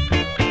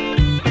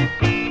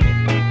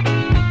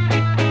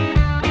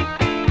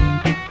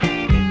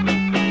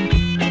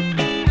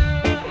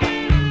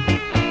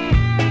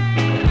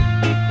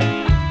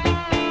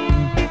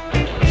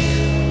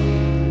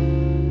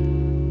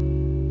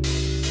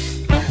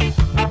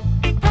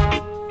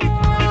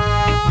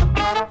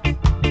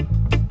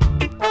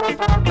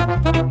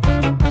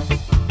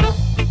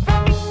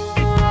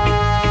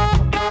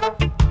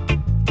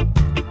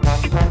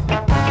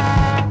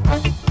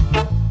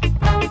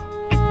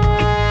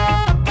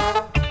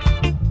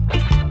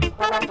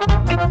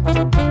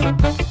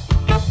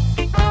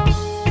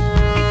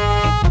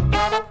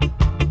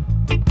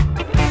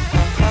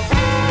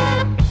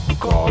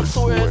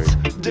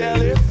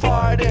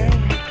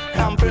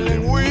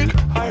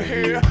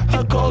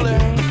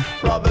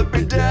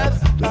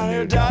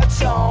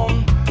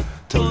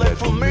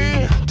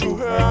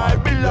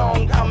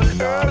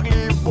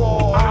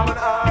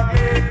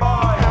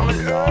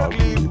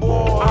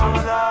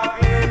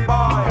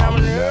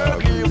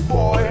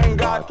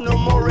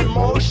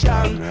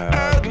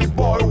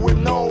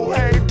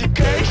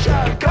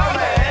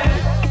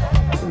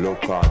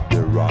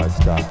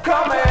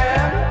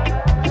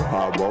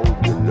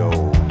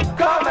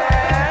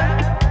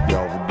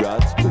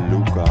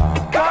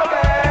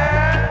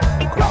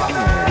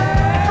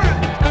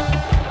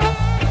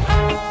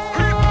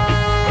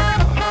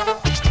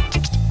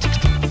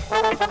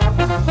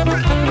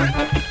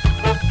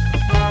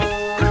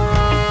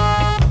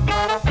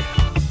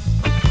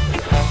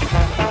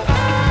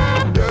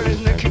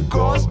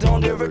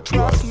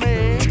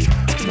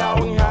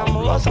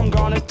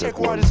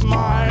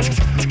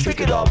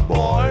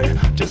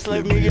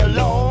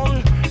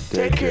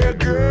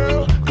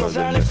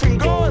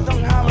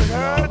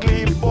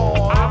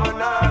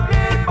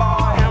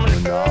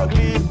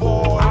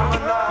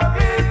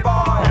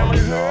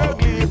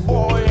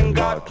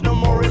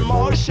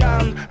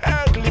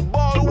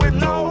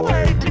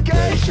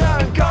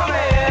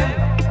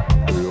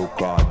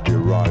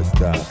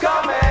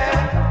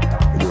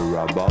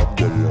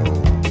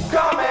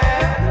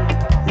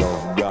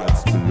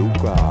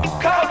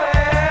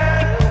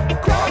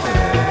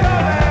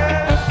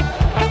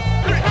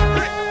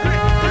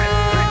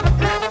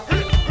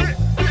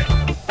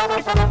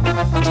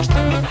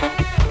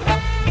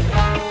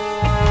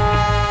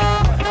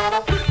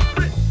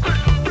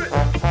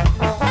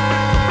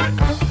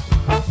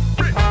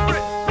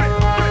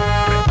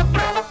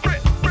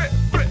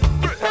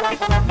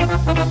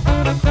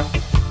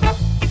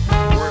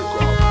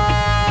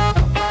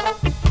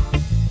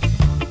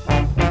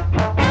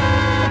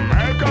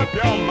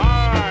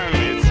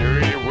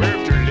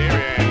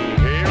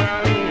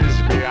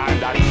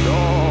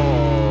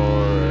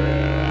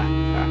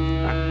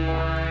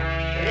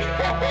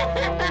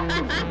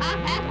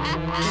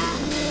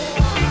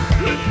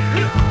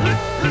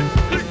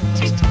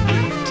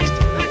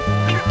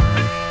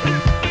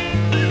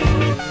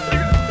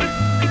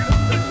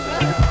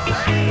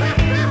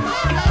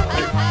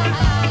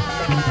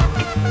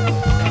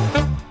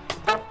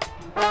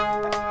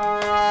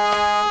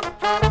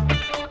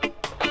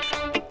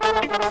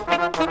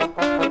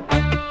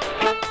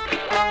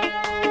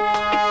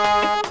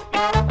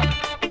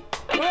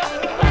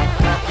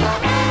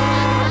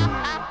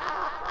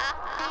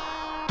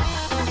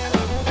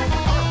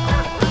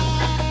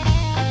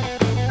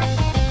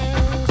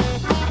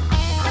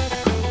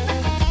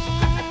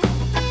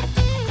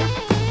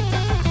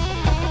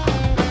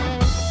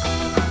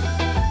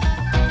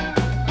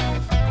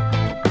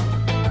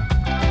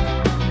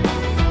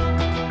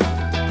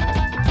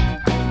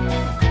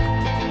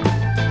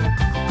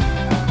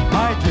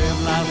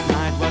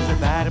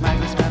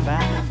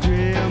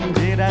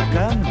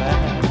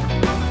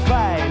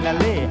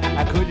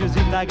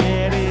 I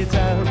get it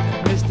out,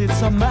 missed it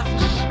so much.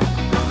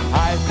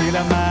 I feel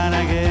a man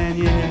again,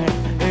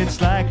 yeah. It's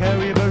like a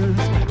rebirth.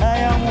 I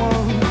am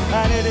one,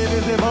 and it is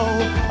visible.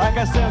 I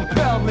can stand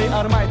proudly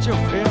on my 2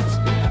 feet.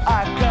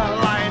 I can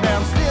lie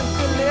down, still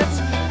feel it.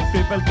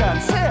 People can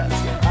see it.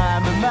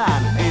 I'm a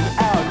man in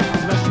out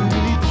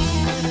masculinity.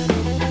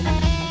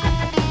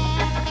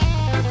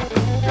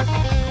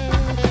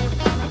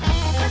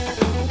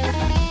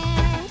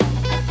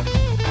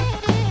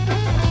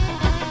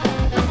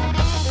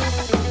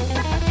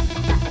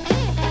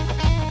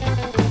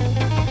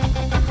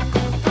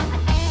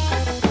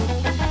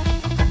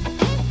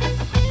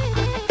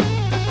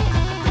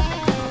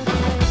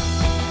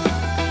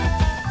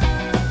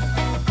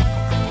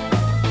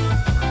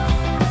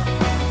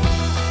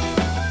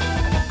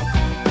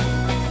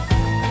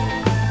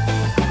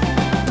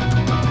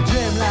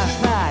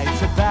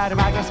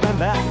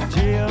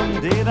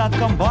 Did not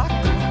come back.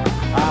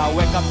 I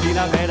wake up in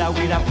a bed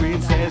with a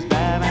princess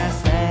by my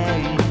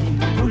side.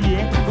 Oh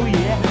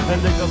yeah,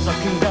 and the girls of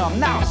kingdom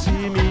now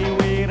see me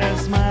with a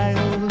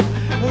smile.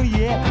 Oh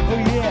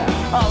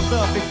yeah, all the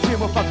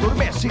victim of a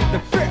gourmet in the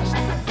first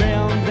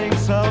bending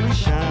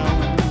solution.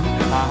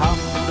 I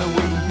have the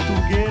way to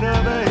get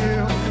over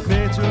here,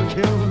 nature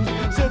kills,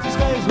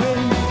 satisfies me.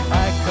 I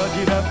cut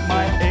it up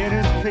my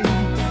anything,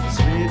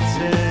 sweet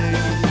say.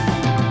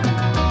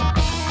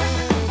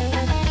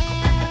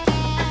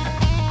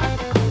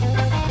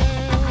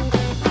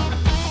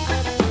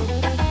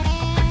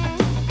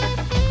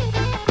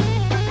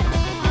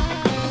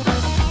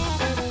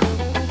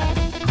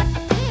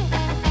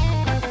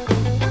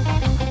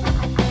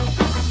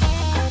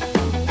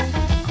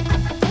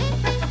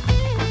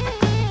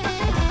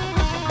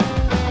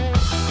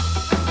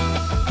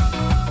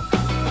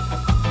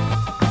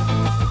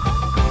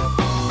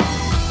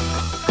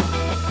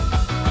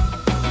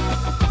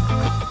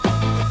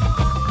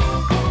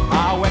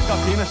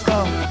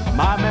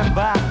 My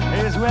member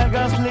is where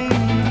girls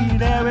lead.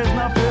 There is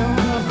nothing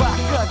back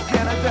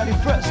again, a dirty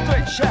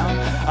frustration.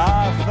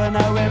 Half an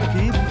hour and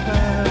keep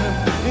her.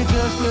 It's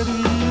just a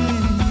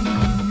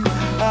deed.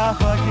 I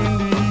fucking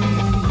need.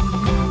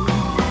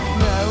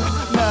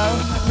 No.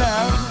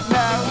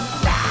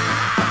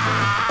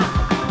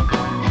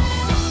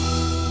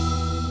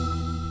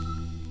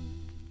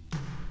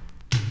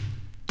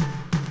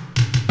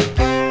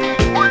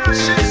 What does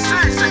she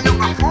say? Say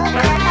you're a fool,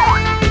 boy.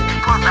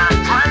 Because I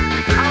tried to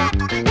come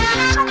to the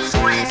beach of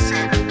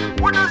Swansea.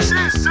 What does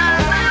she say?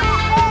 Say you're a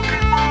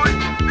fucking boy.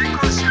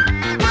 Because she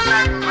live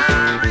like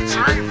marriage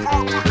right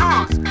for to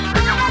us.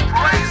 And you're a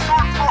praise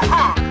on for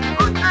her.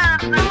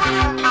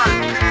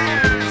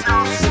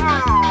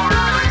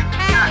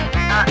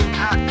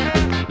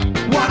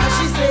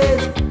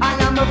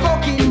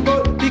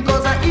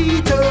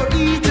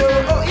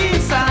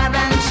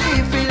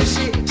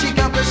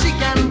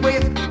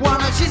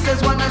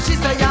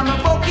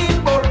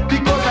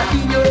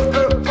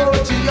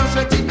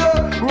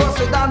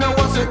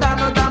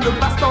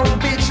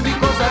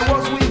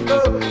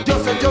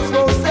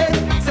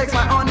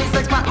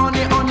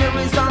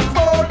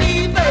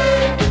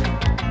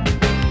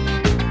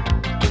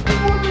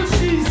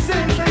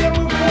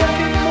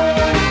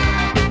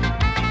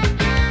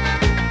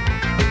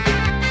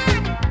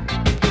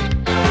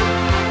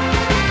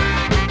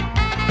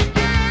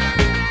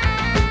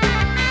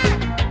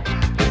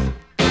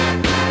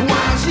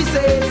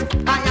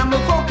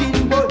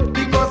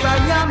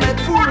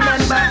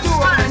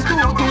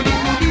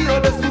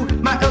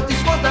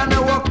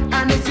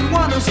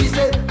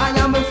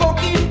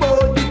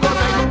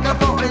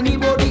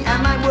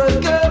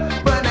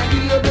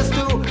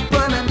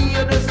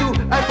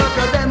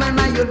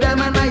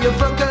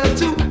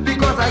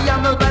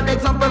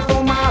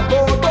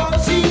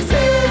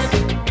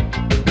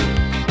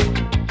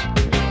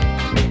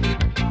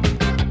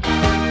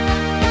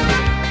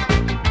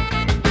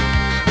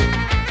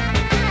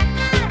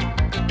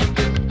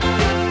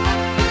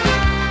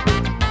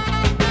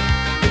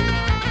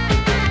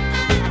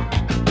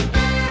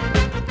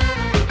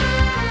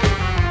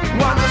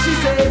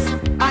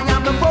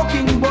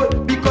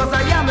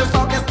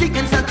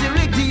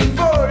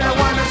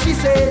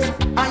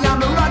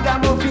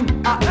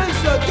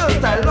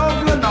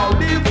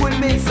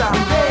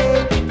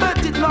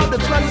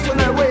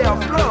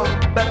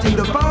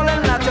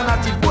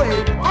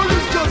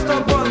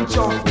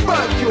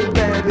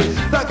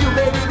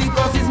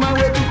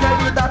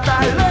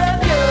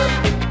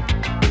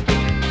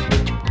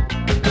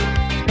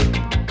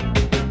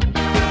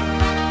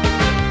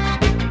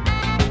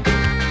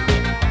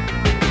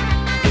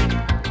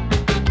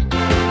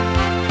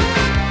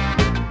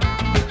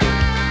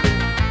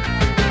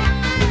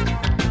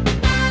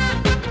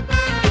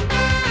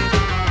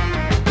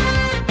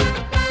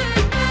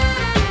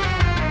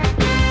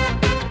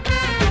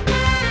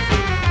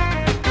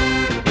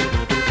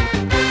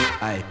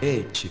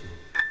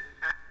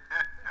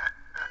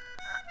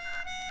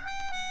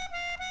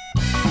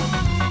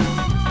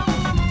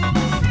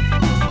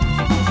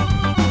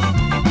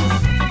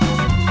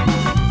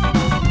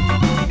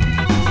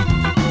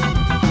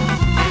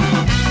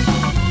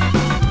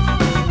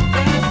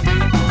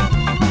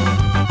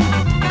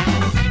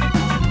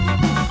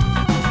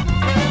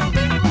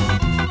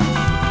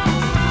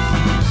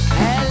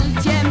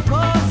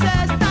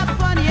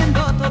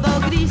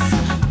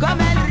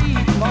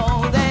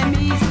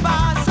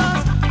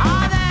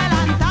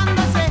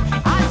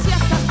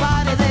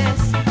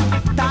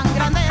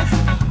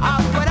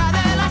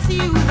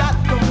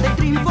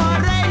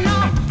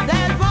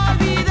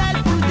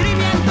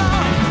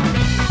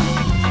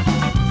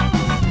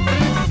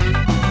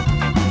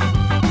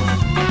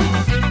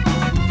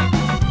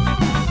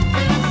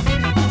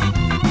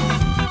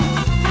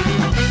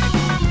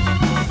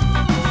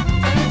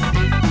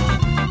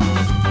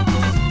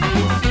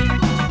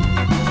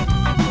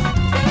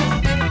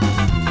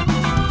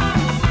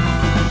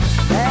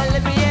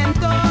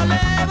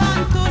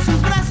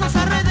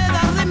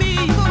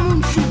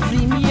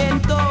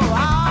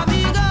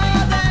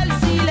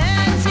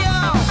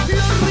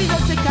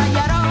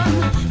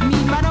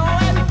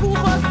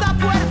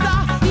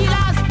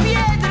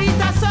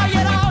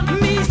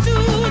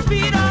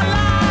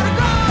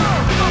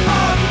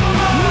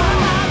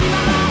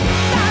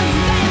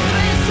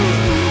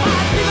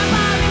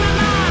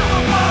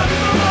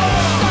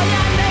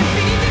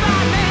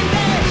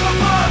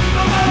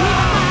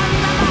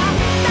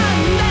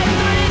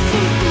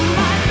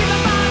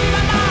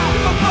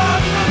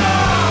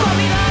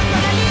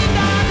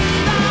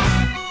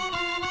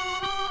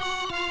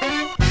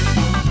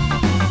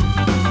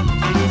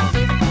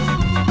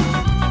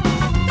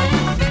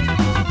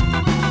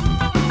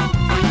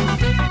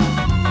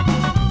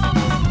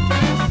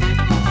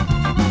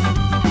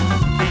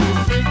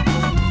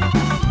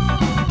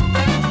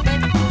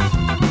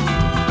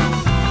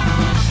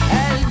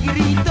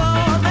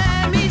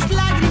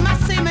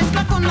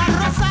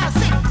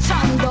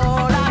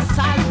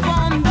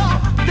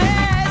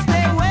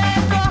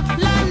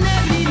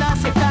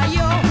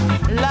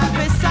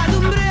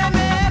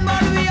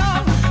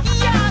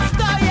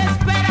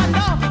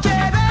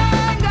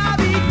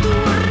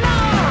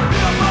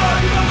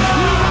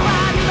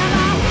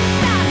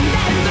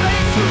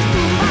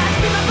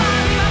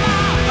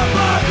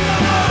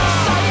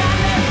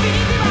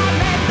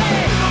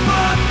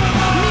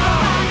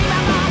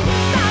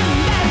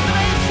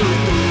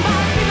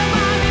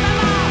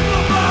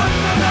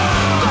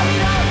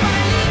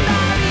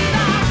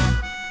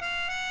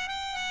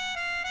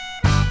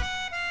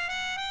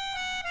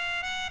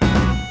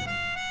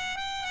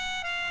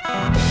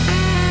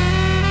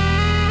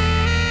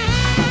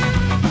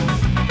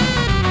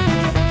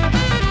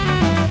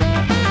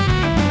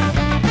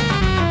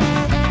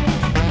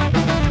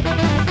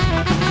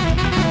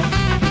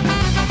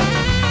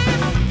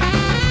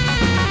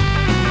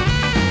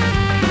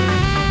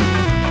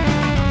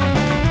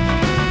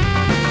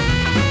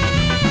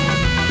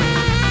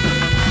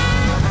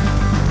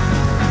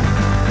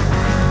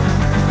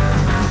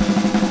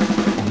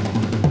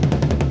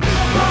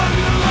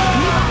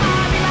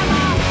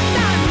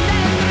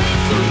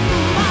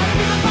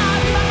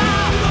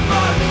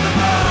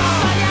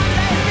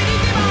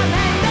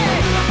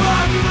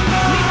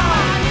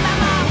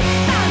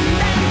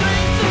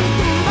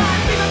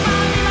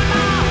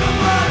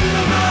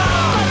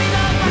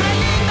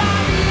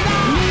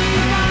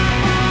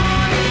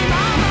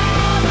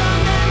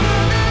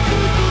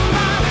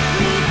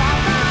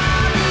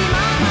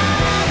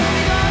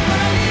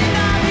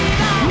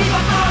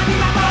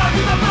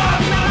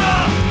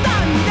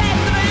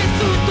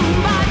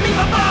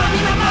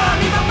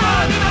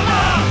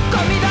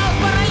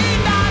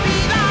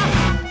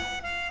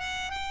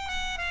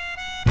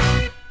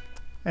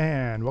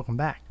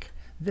 back.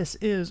 This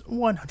is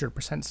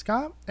 100%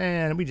 Ska,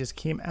 and we just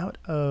came out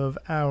of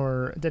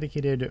our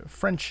dedicated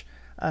French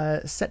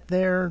set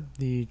there,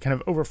 the kind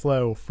of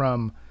overflow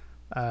from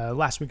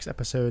last week's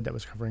episode that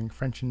was covering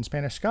French and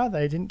Spanish ska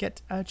that I didn't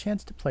get a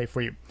chance to play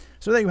for you.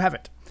 So there you have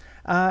it.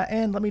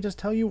 And let me just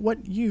tell you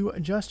what you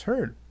just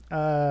heard.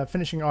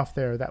 Finishing off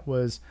there, that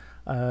was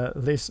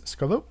Les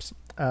Scalopes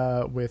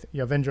with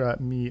Yavendra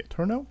Mi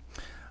Torno.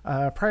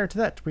 Prior to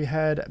that, we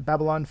had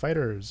Babylon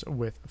Fighters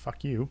with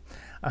Fuck You.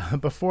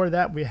 Before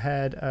that, we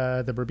had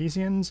the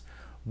Berbesians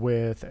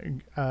with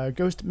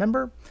Ghost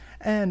Member.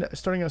 And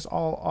starting us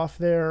all off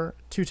there,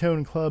 Two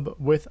Tone Club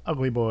with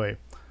Ugly Boy.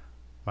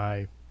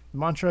 My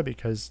mantra,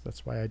 because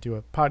that's why I do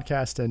a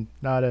podcast and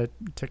not a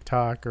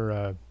TikTok or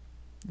a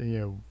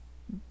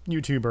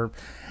YouTube or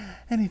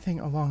anything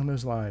along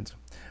those lines.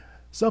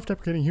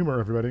 Self-deprecating humor,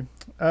 everybody.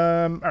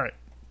 All right.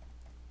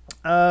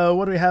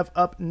 What do we have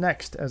up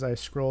next as I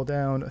scroll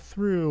down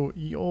through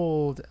the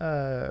old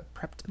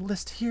prepped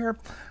list here?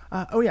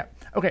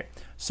 Okay.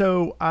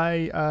 So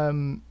I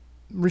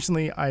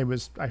recently I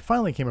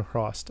finally came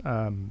across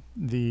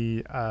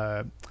the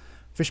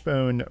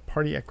Fishbone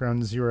Party at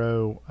Ground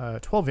Zero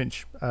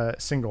 12-inch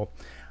single,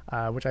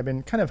 which I've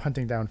been kind of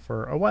hunting down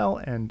for a while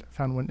and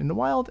found one in the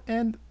wild,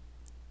 and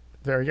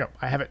there you go.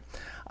 I have it.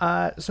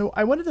 So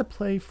I wanted to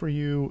play for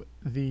you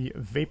the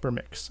Vapor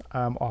Mix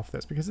off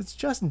this because it's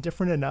just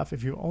different enough.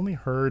 If you only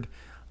heard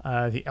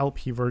the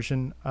LP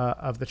version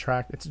of the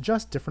track, it's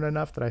just different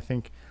enough that I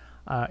think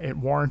it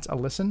warrants a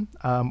listen.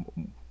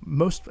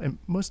 Most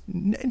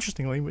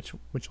interestingly, which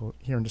you'll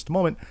hear in just a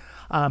moment,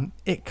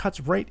 it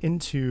cuts right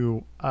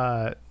into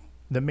the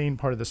main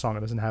part of the song. It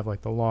doesn't have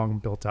like the long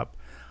built up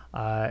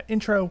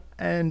intro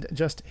and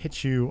just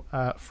hits you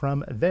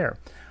from there.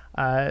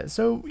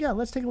 So yeah,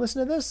 let's take a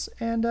listen to this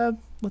and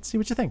let's see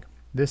what you think.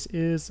 This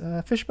is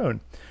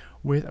Fishbone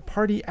with a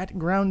Party at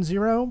Ground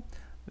Zero,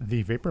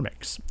 the Vapor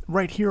Mix,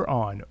 right here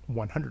on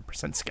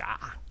 100% Ska.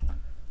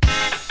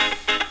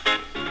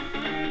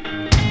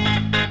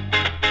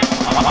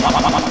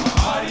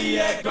 Party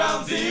at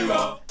Ground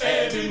Zero,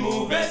 every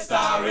move is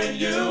starring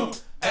you,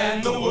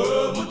 and the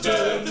world will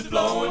turn to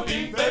flowing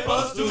pink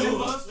vapors too.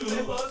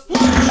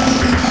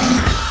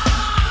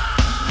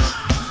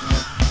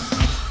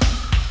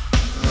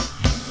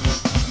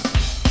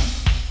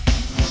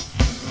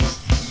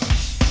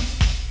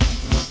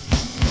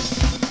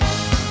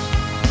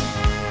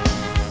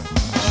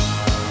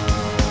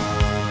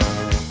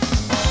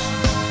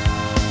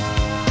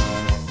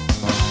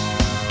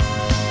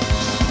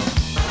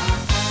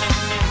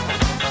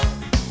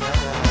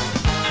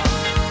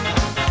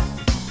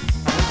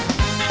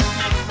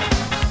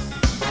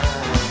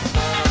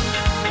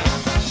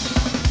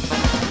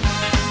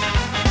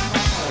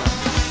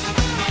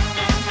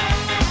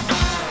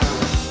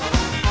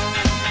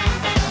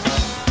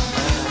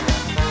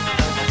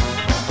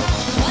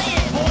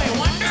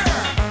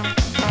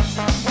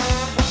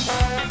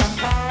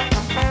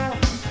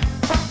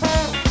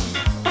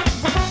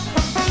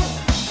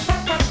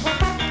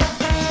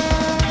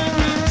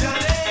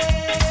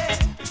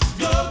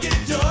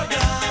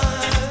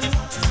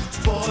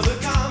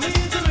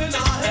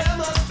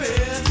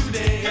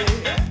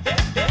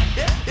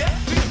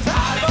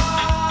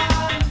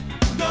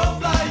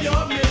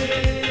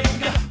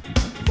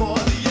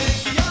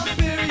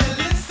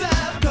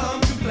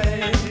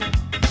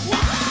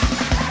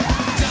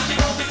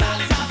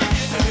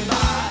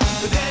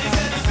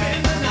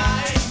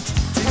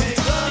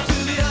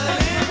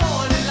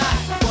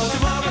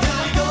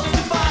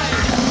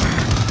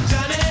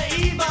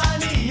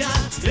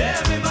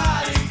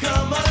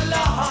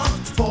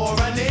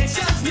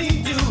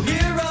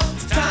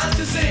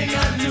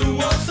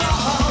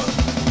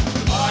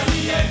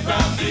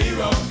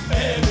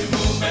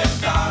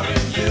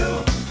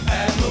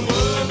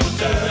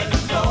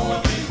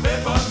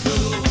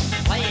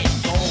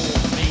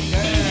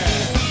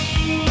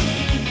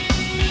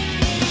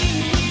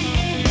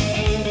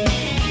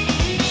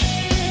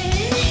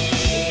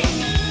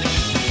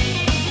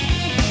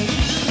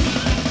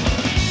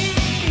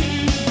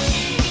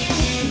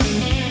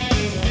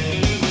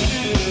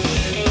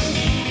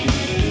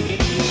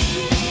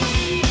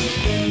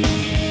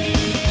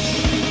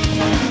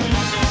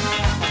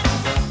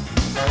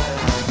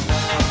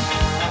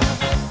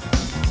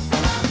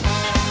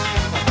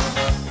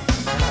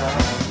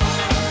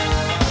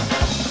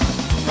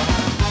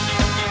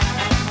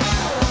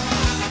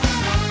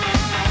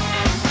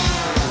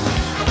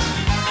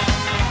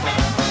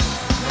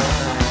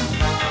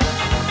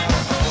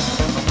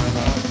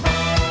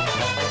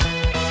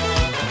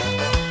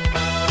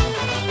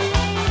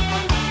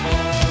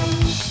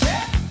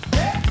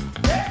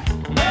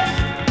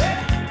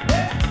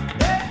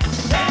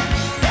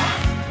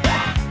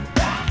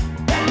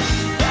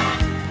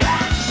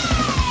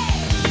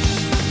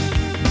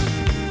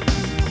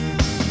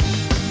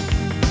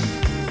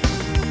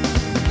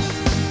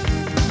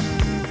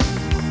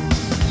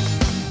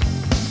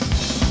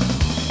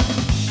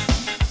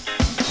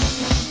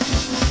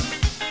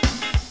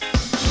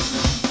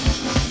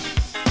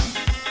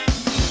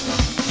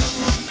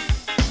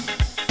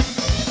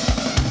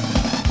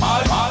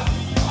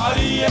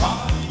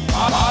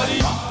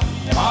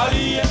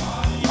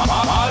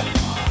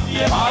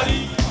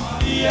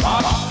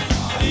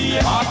 Party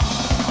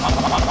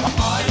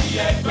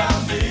at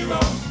Ground Zero,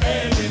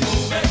 every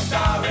movie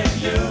starring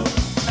you,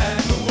 and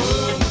the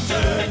world will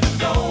turn to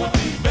gold and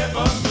be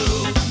pepper stew.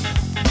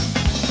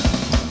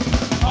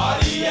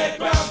 Party at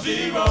Ground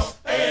Zero,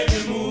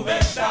 every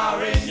movie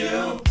starring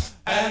you,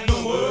 and the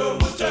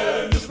world will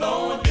turn to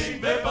flowing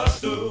big pepper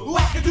stew.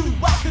 Wackadoo,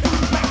 wackadoo,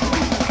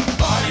 wackadoo.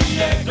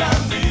 Party at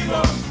Ground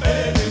Zero,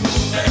 every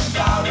movie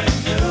starring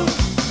you,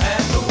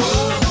 and the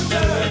world will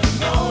turn to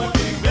flowing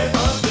big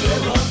pepper stew.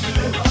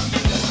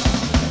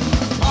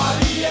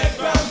 Party at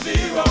Ground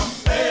Zero,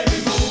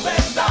 every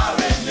movie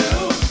starring you,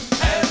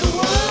 and the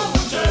world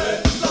will turn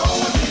to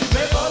flowing big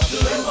pepper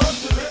stew.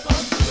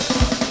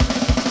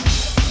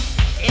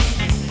 This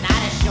is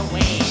not a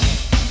charade.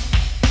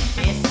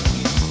 This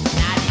is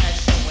not a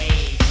charade.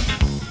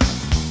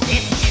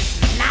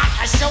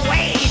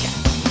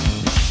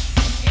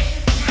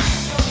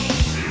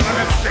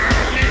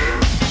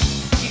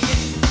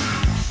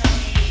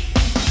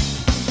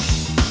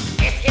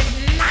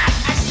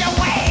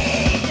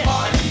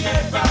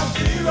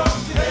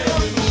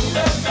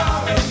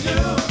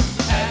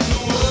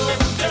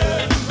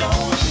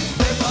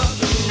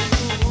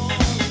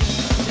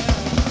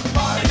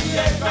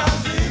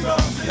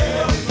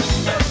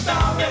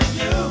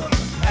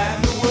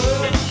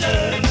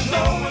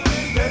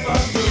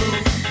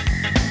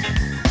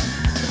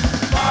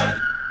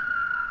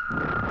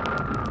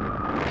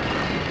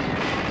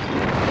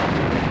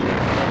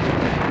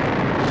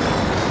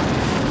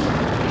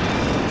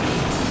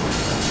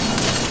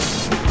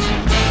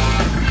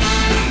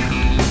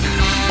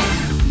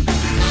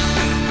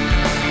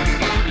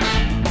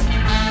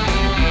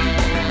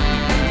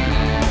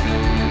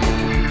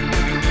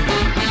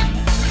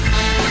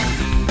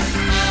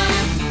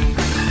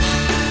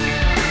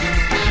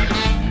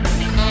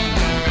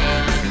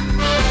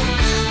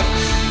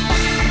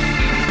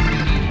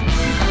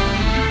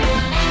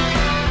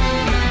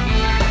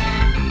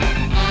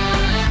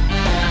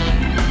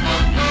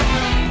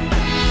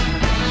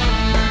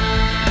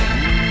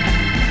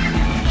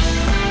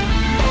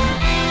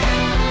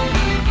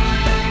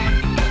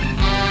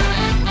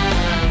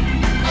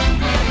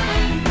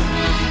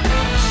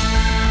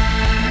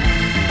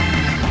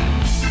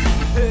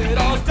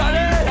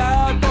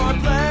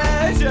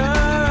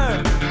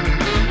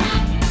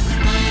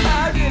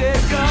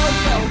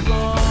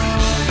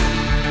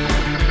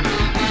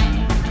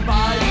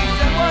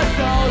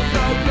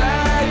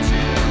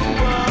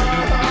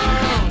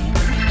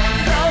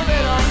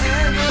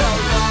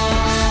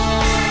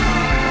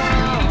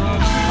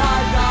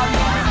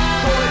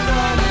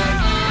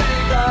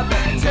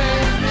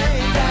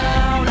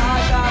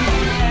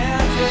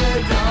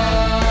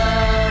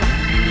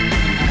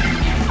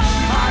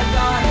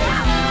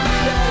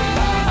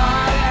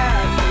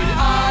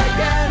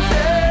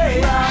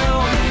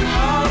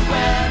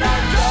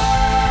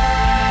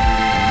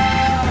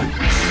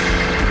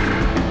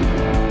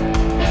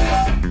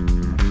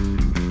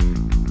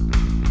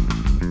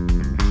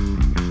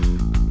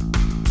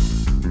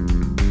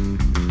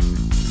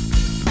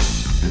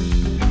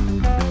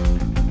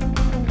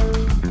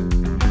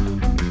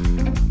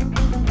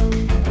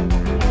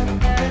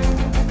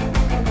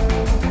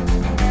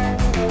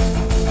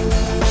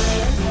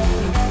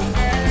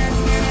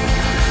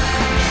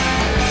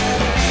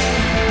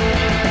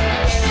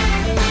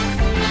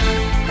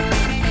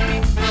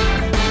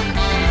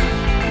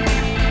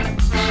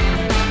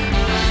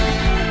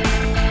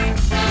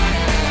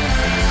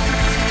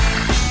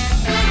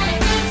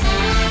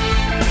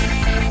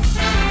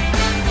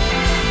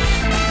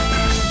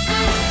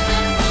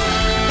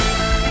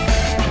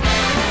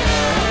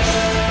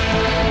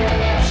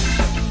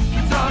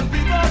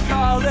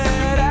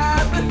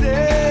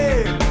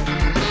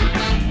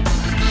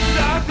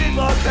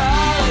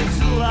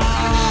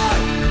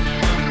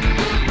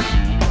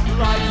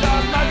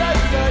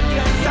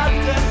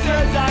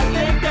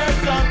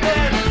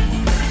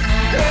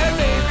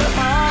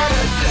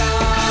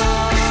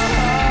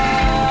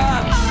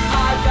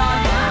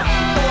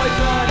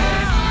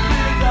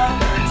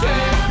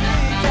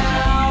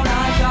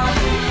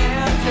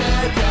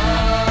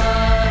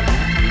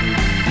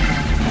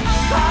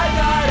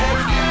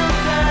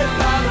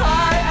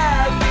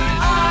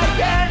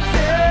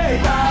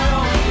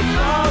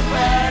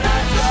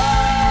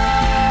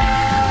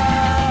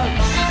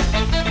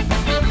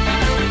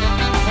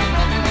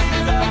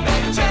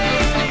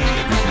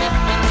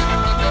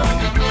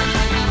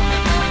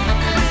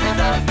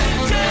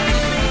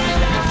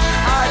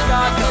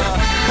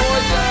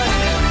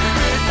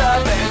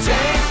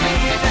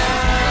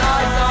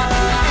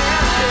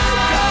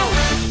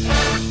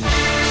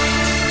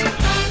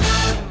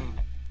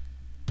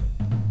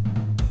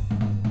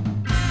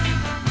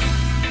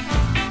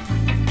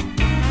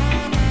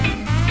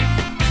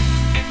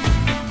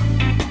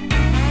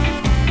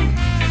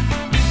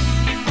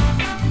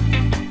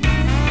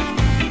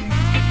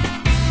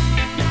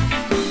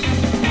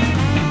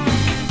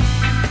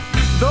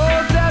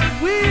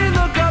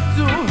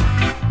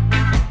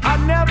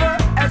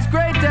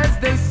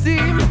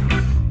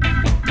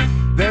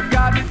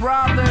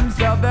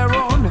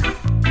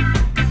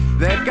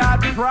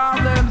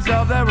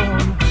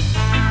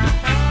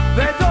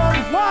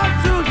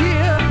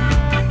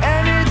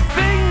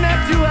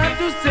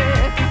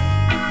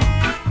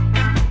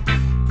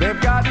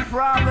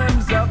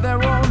 problems of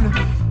their own.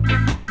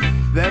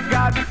 They've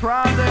got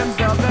problems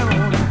of their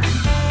own.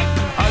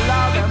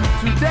 Allow them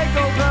to take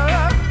over.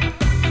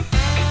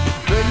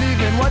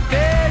 Believe in what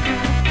they do.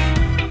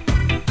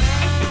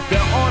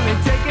 They'll only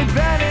take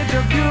advantage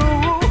of you.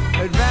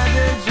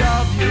 Advantage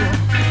of you.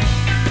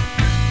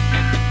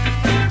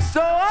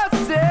 So I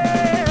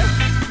say,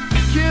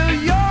 kill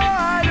your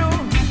idol.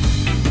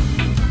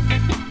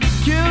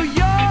 Kill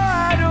your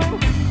idol.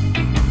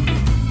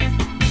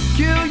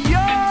 Kill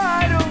your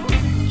idol.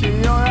 Kill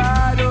your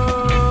idol.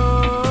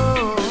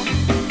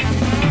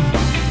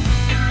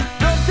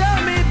 Don't tell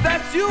me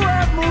that you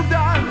have moved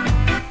on.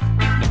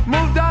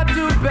 Moved on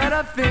to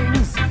better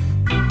things.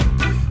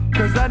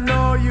 'Cause I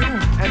know you,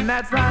 and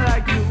that's not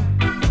like you.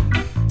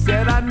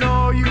 Said I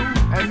know you,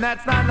 and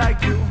that's not like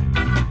you.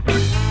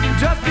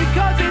 Just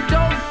because it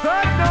don't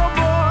hurt no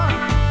more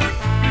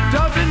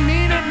doesn't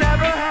mean it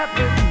never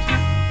happened.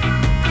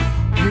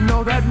 You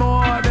know that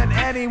more than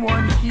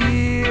anyone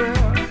here.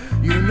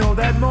 You know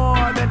that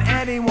more than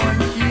anyone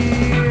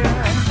here.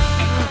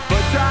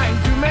 But trying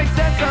to make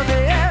sense of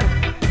it,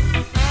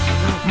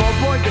 more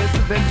pointless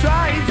than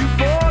trying to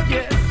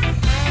forget.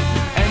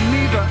 And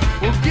neither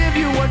will give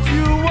you what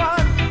you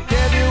want.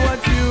 Give you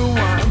what you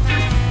want.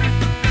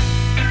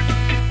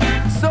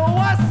 So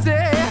I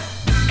say,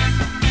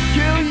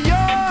 kill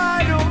your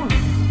idol.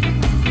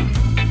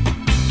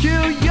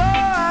 Kill your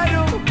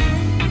idol.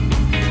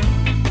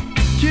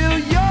 Kill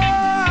your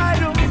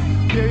idol.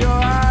 Kill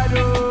your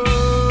idol.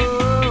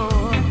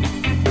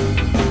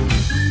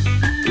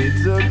 It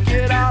took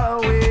it all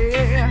away.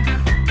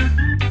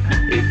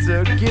 It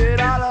took it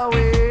all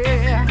away.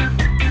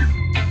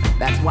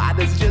 That's why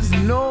there's just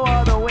no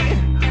other way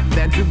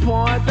than to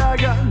point the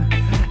gun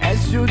and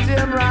shoot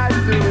him right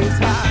through his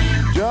heart.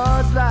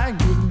 Just like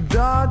you've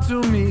done to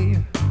me.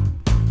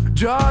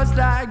 Just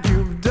like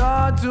you've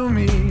done to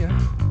me.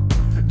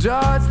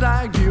 Just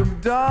like you've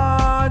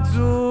done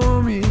to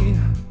me.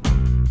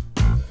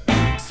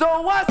 So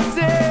I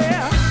say,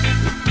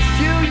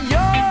 kill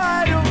your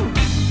idol.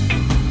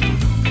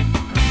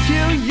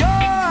 Kill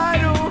your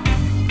idol.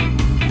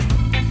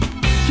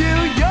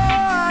 Kill your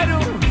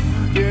idol.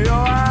 Kill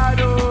your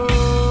idol.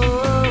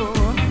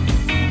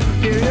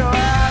 Kill your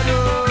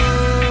idol.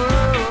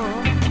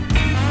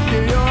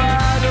 Kill your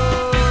idol.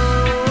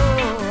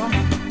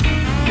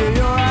 Kill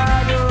your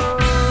idol.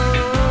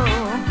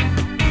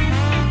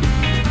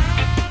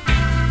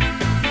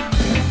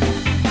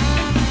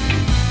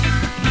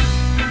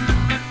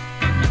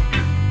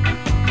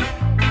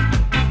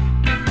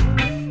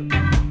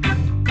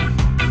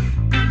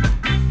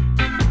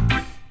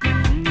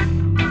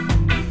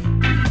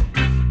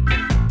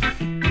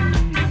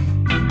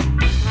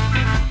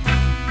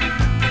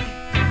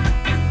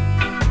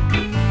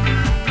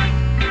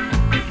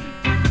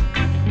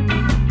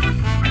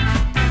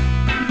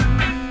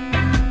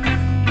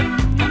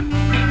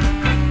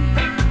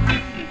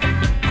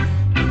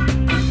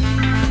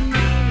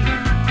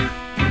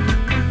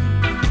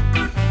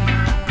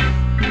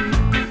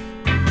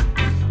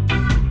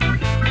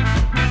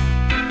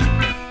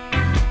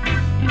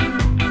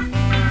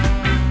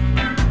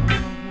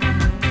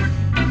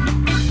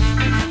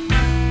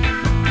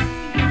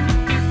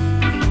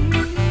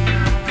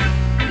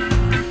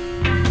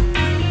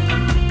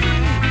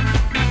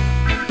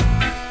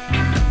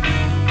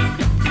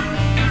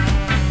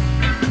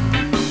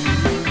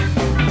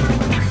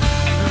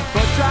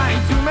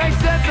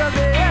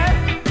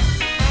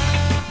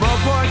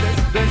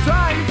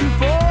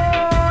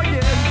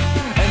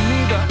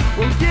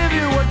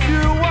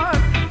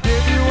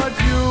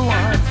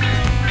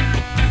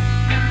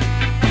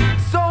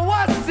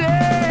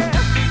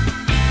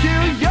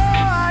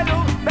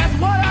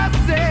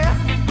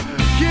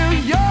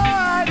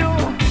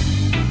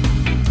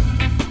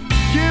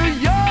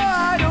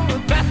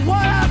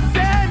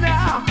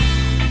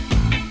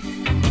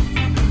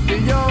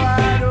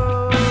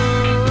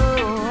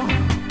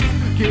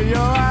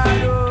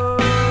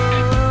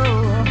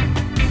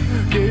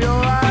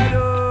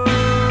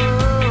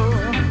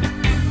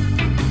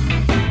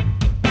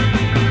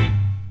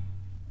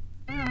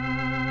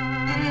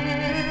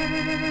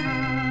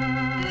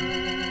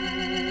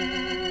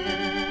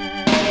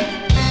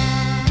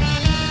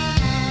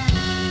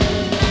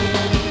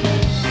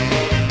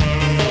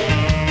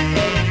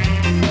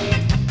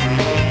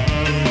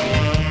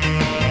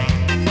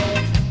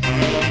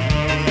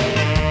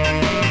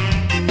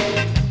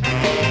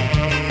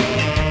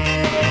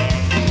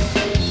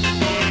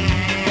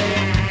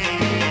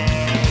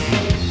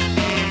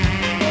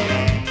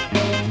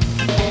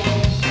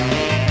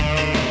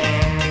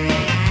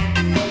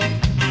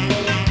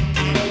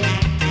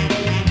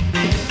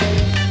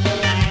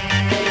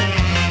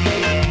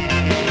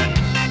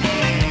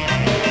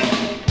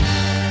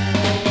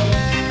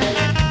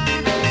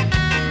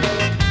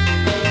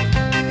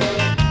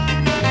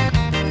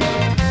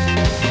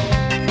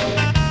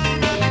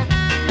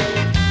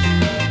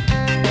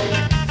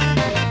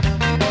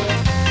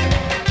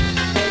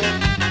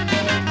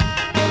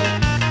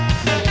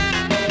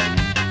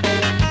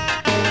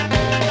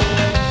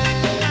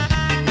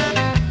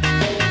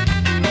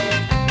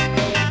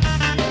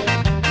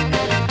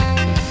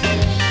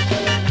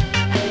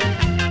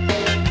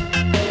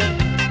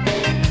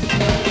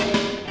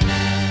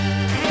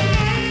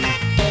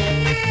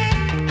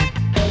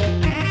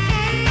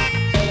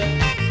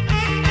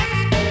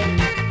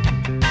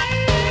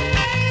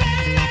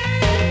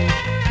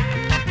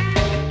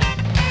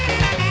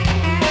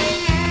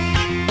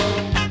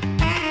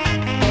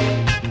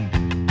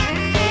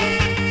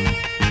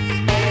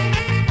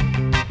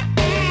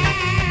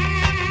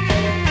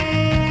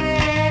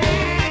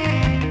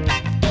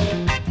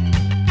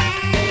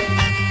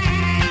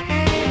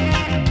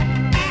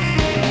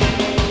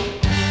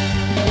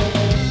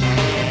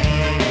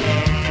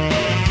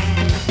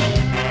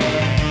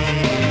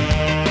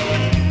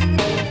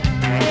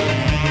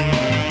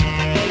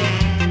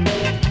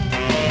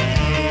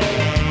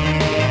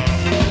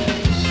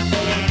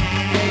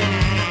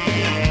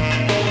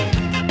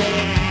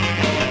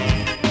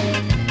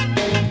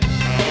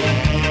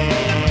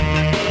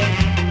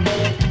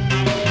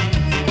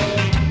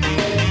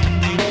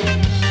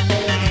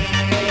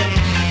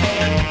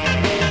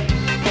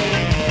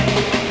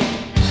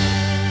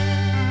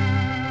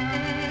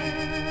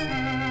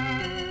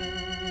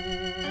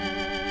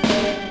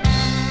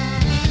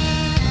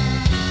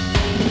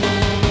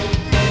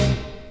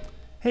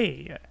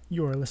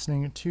 You're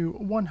listening to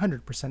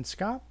 100%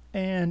 Ska,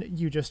 and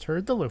you just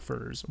heard The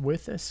Loafers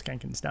with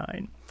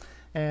Skankenstein.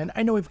 And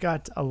I know we've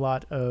got a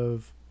lot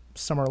of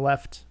summer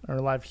left, or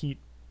live heat,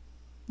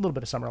 a little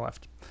bit of summer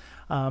left.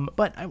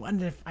 But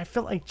I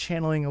felt like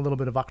channeling a little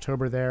bit of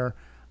October there,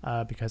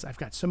 because I've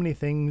got so many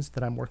things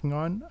that I'm working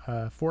on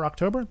for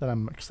October that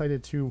I'm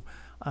excited to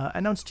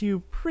announce to you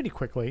pretty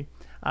quickly,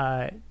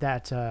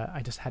 that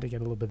I just had to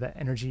get a little bit of that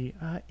energy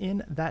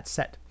in that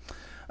set.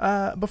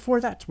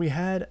 Before that, we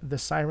had The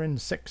Siren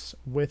 6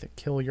 with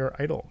Kill Your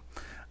Idol.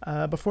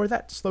 Before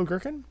that, Slow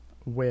Gherkin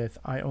with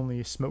I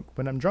Only Smoke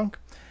When I'm Drunk.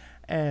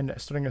 And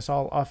starting us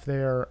all off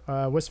there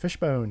was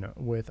Fishbone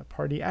with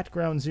Party at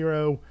Ground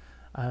Zero,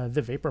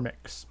 the Vapor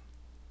Mix.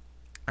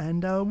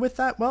 And with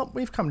that, well,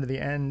 we've come to the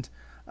end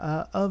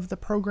of the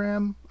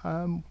program.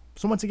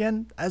 So once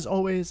again, as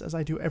always, as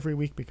I do every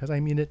week, because I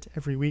mean it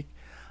every week,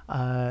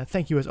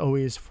 thank you as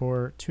always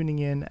for tuning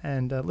in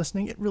and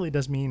listening. It really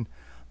does mean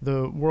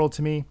the world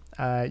to me.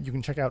 You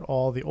can check out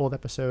all the old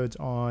episodes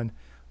on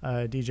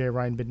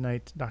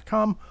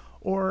djryanmidnight.com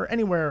or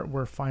anywhere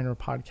where finer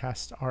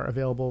podcasts are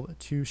available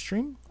to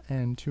stream.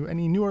 And to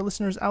any newer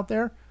listeners out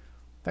there,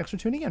 thanks for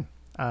tuning in.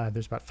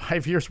 There's about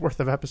 5 years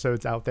worth of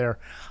episodes out there,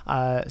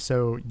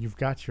 so you've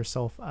got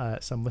yourself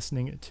some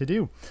listening to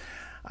do.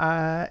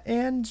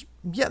 And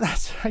yeah,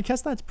 I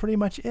guess that's pretty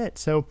much it.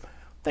 So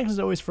thanks as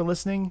always for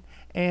listening.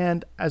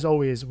 And as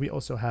always, we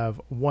also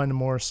have one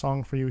more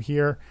song for you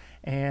here.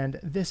 And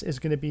this is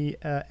going to be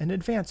an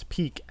advanced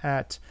peek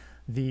at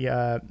the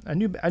a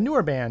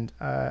newer band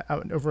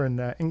out over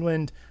in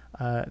England,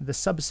 the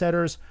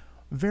Subsetters.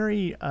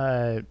 Very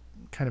kind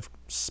of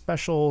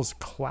Specials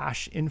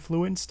Clash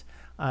influenced.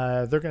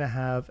 They're going to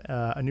have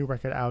a new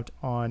record out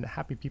on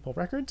Happy People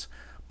Records,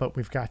 but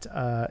we've got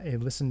a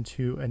listen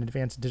to an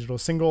advanced digital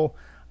single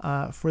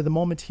for the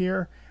moment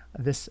here.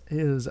 This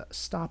is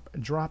Stop,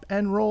 Drop,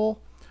 and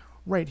Roll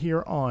right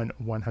here on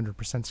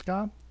 100%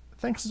 Ska.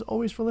 Thanks as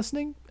always for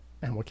listening,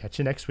 and we'll catch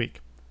you next week.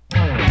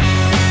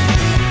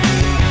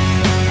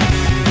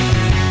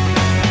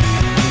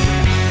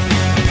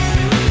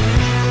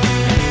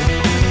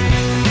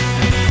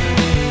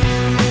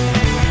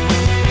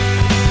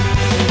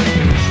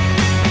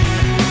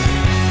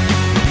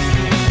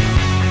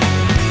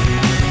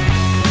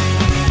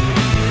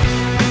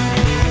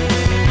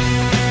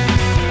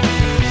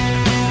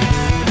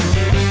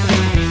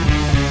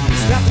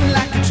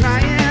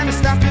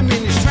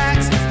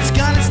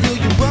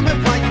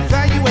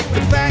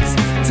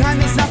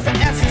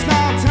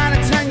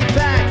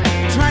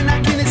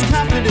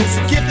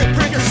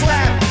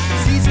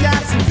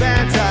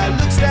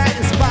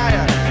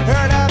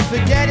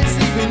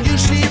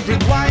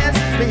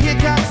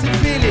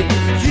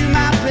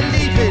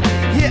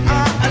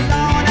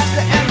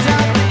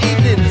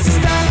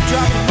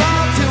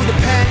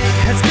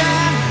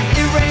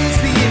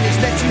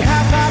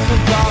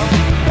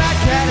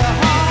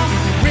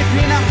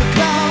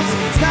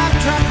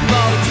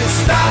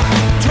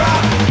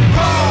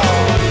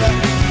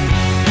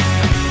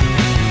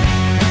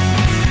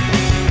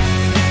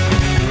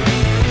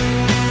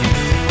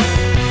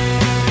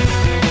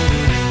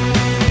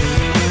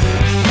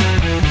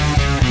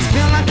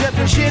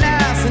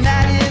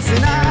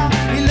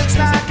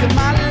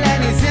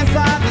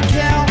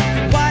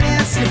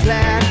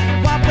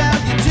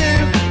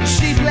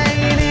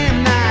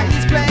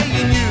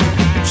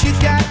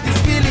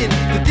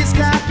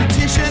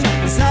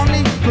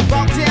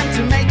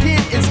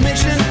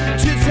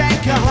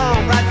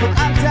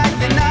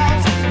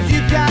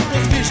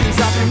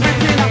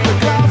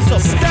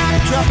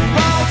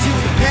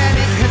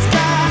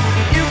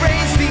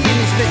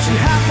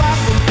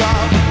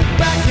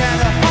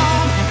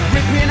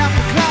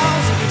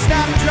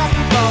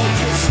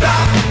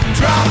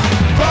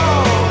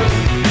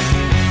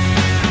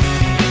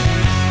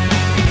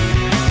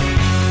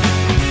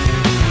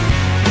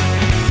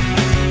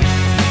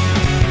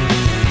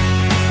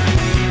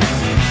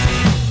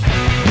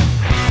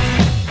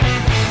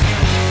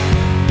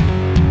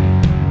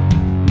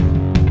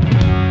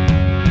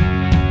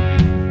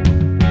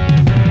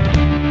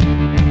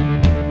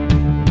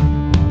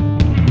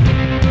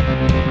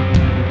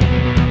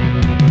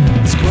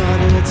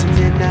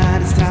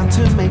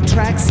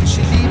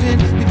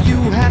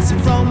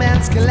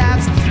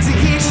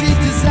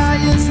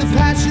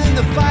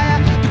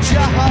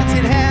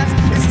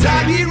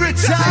 Time he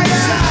retired.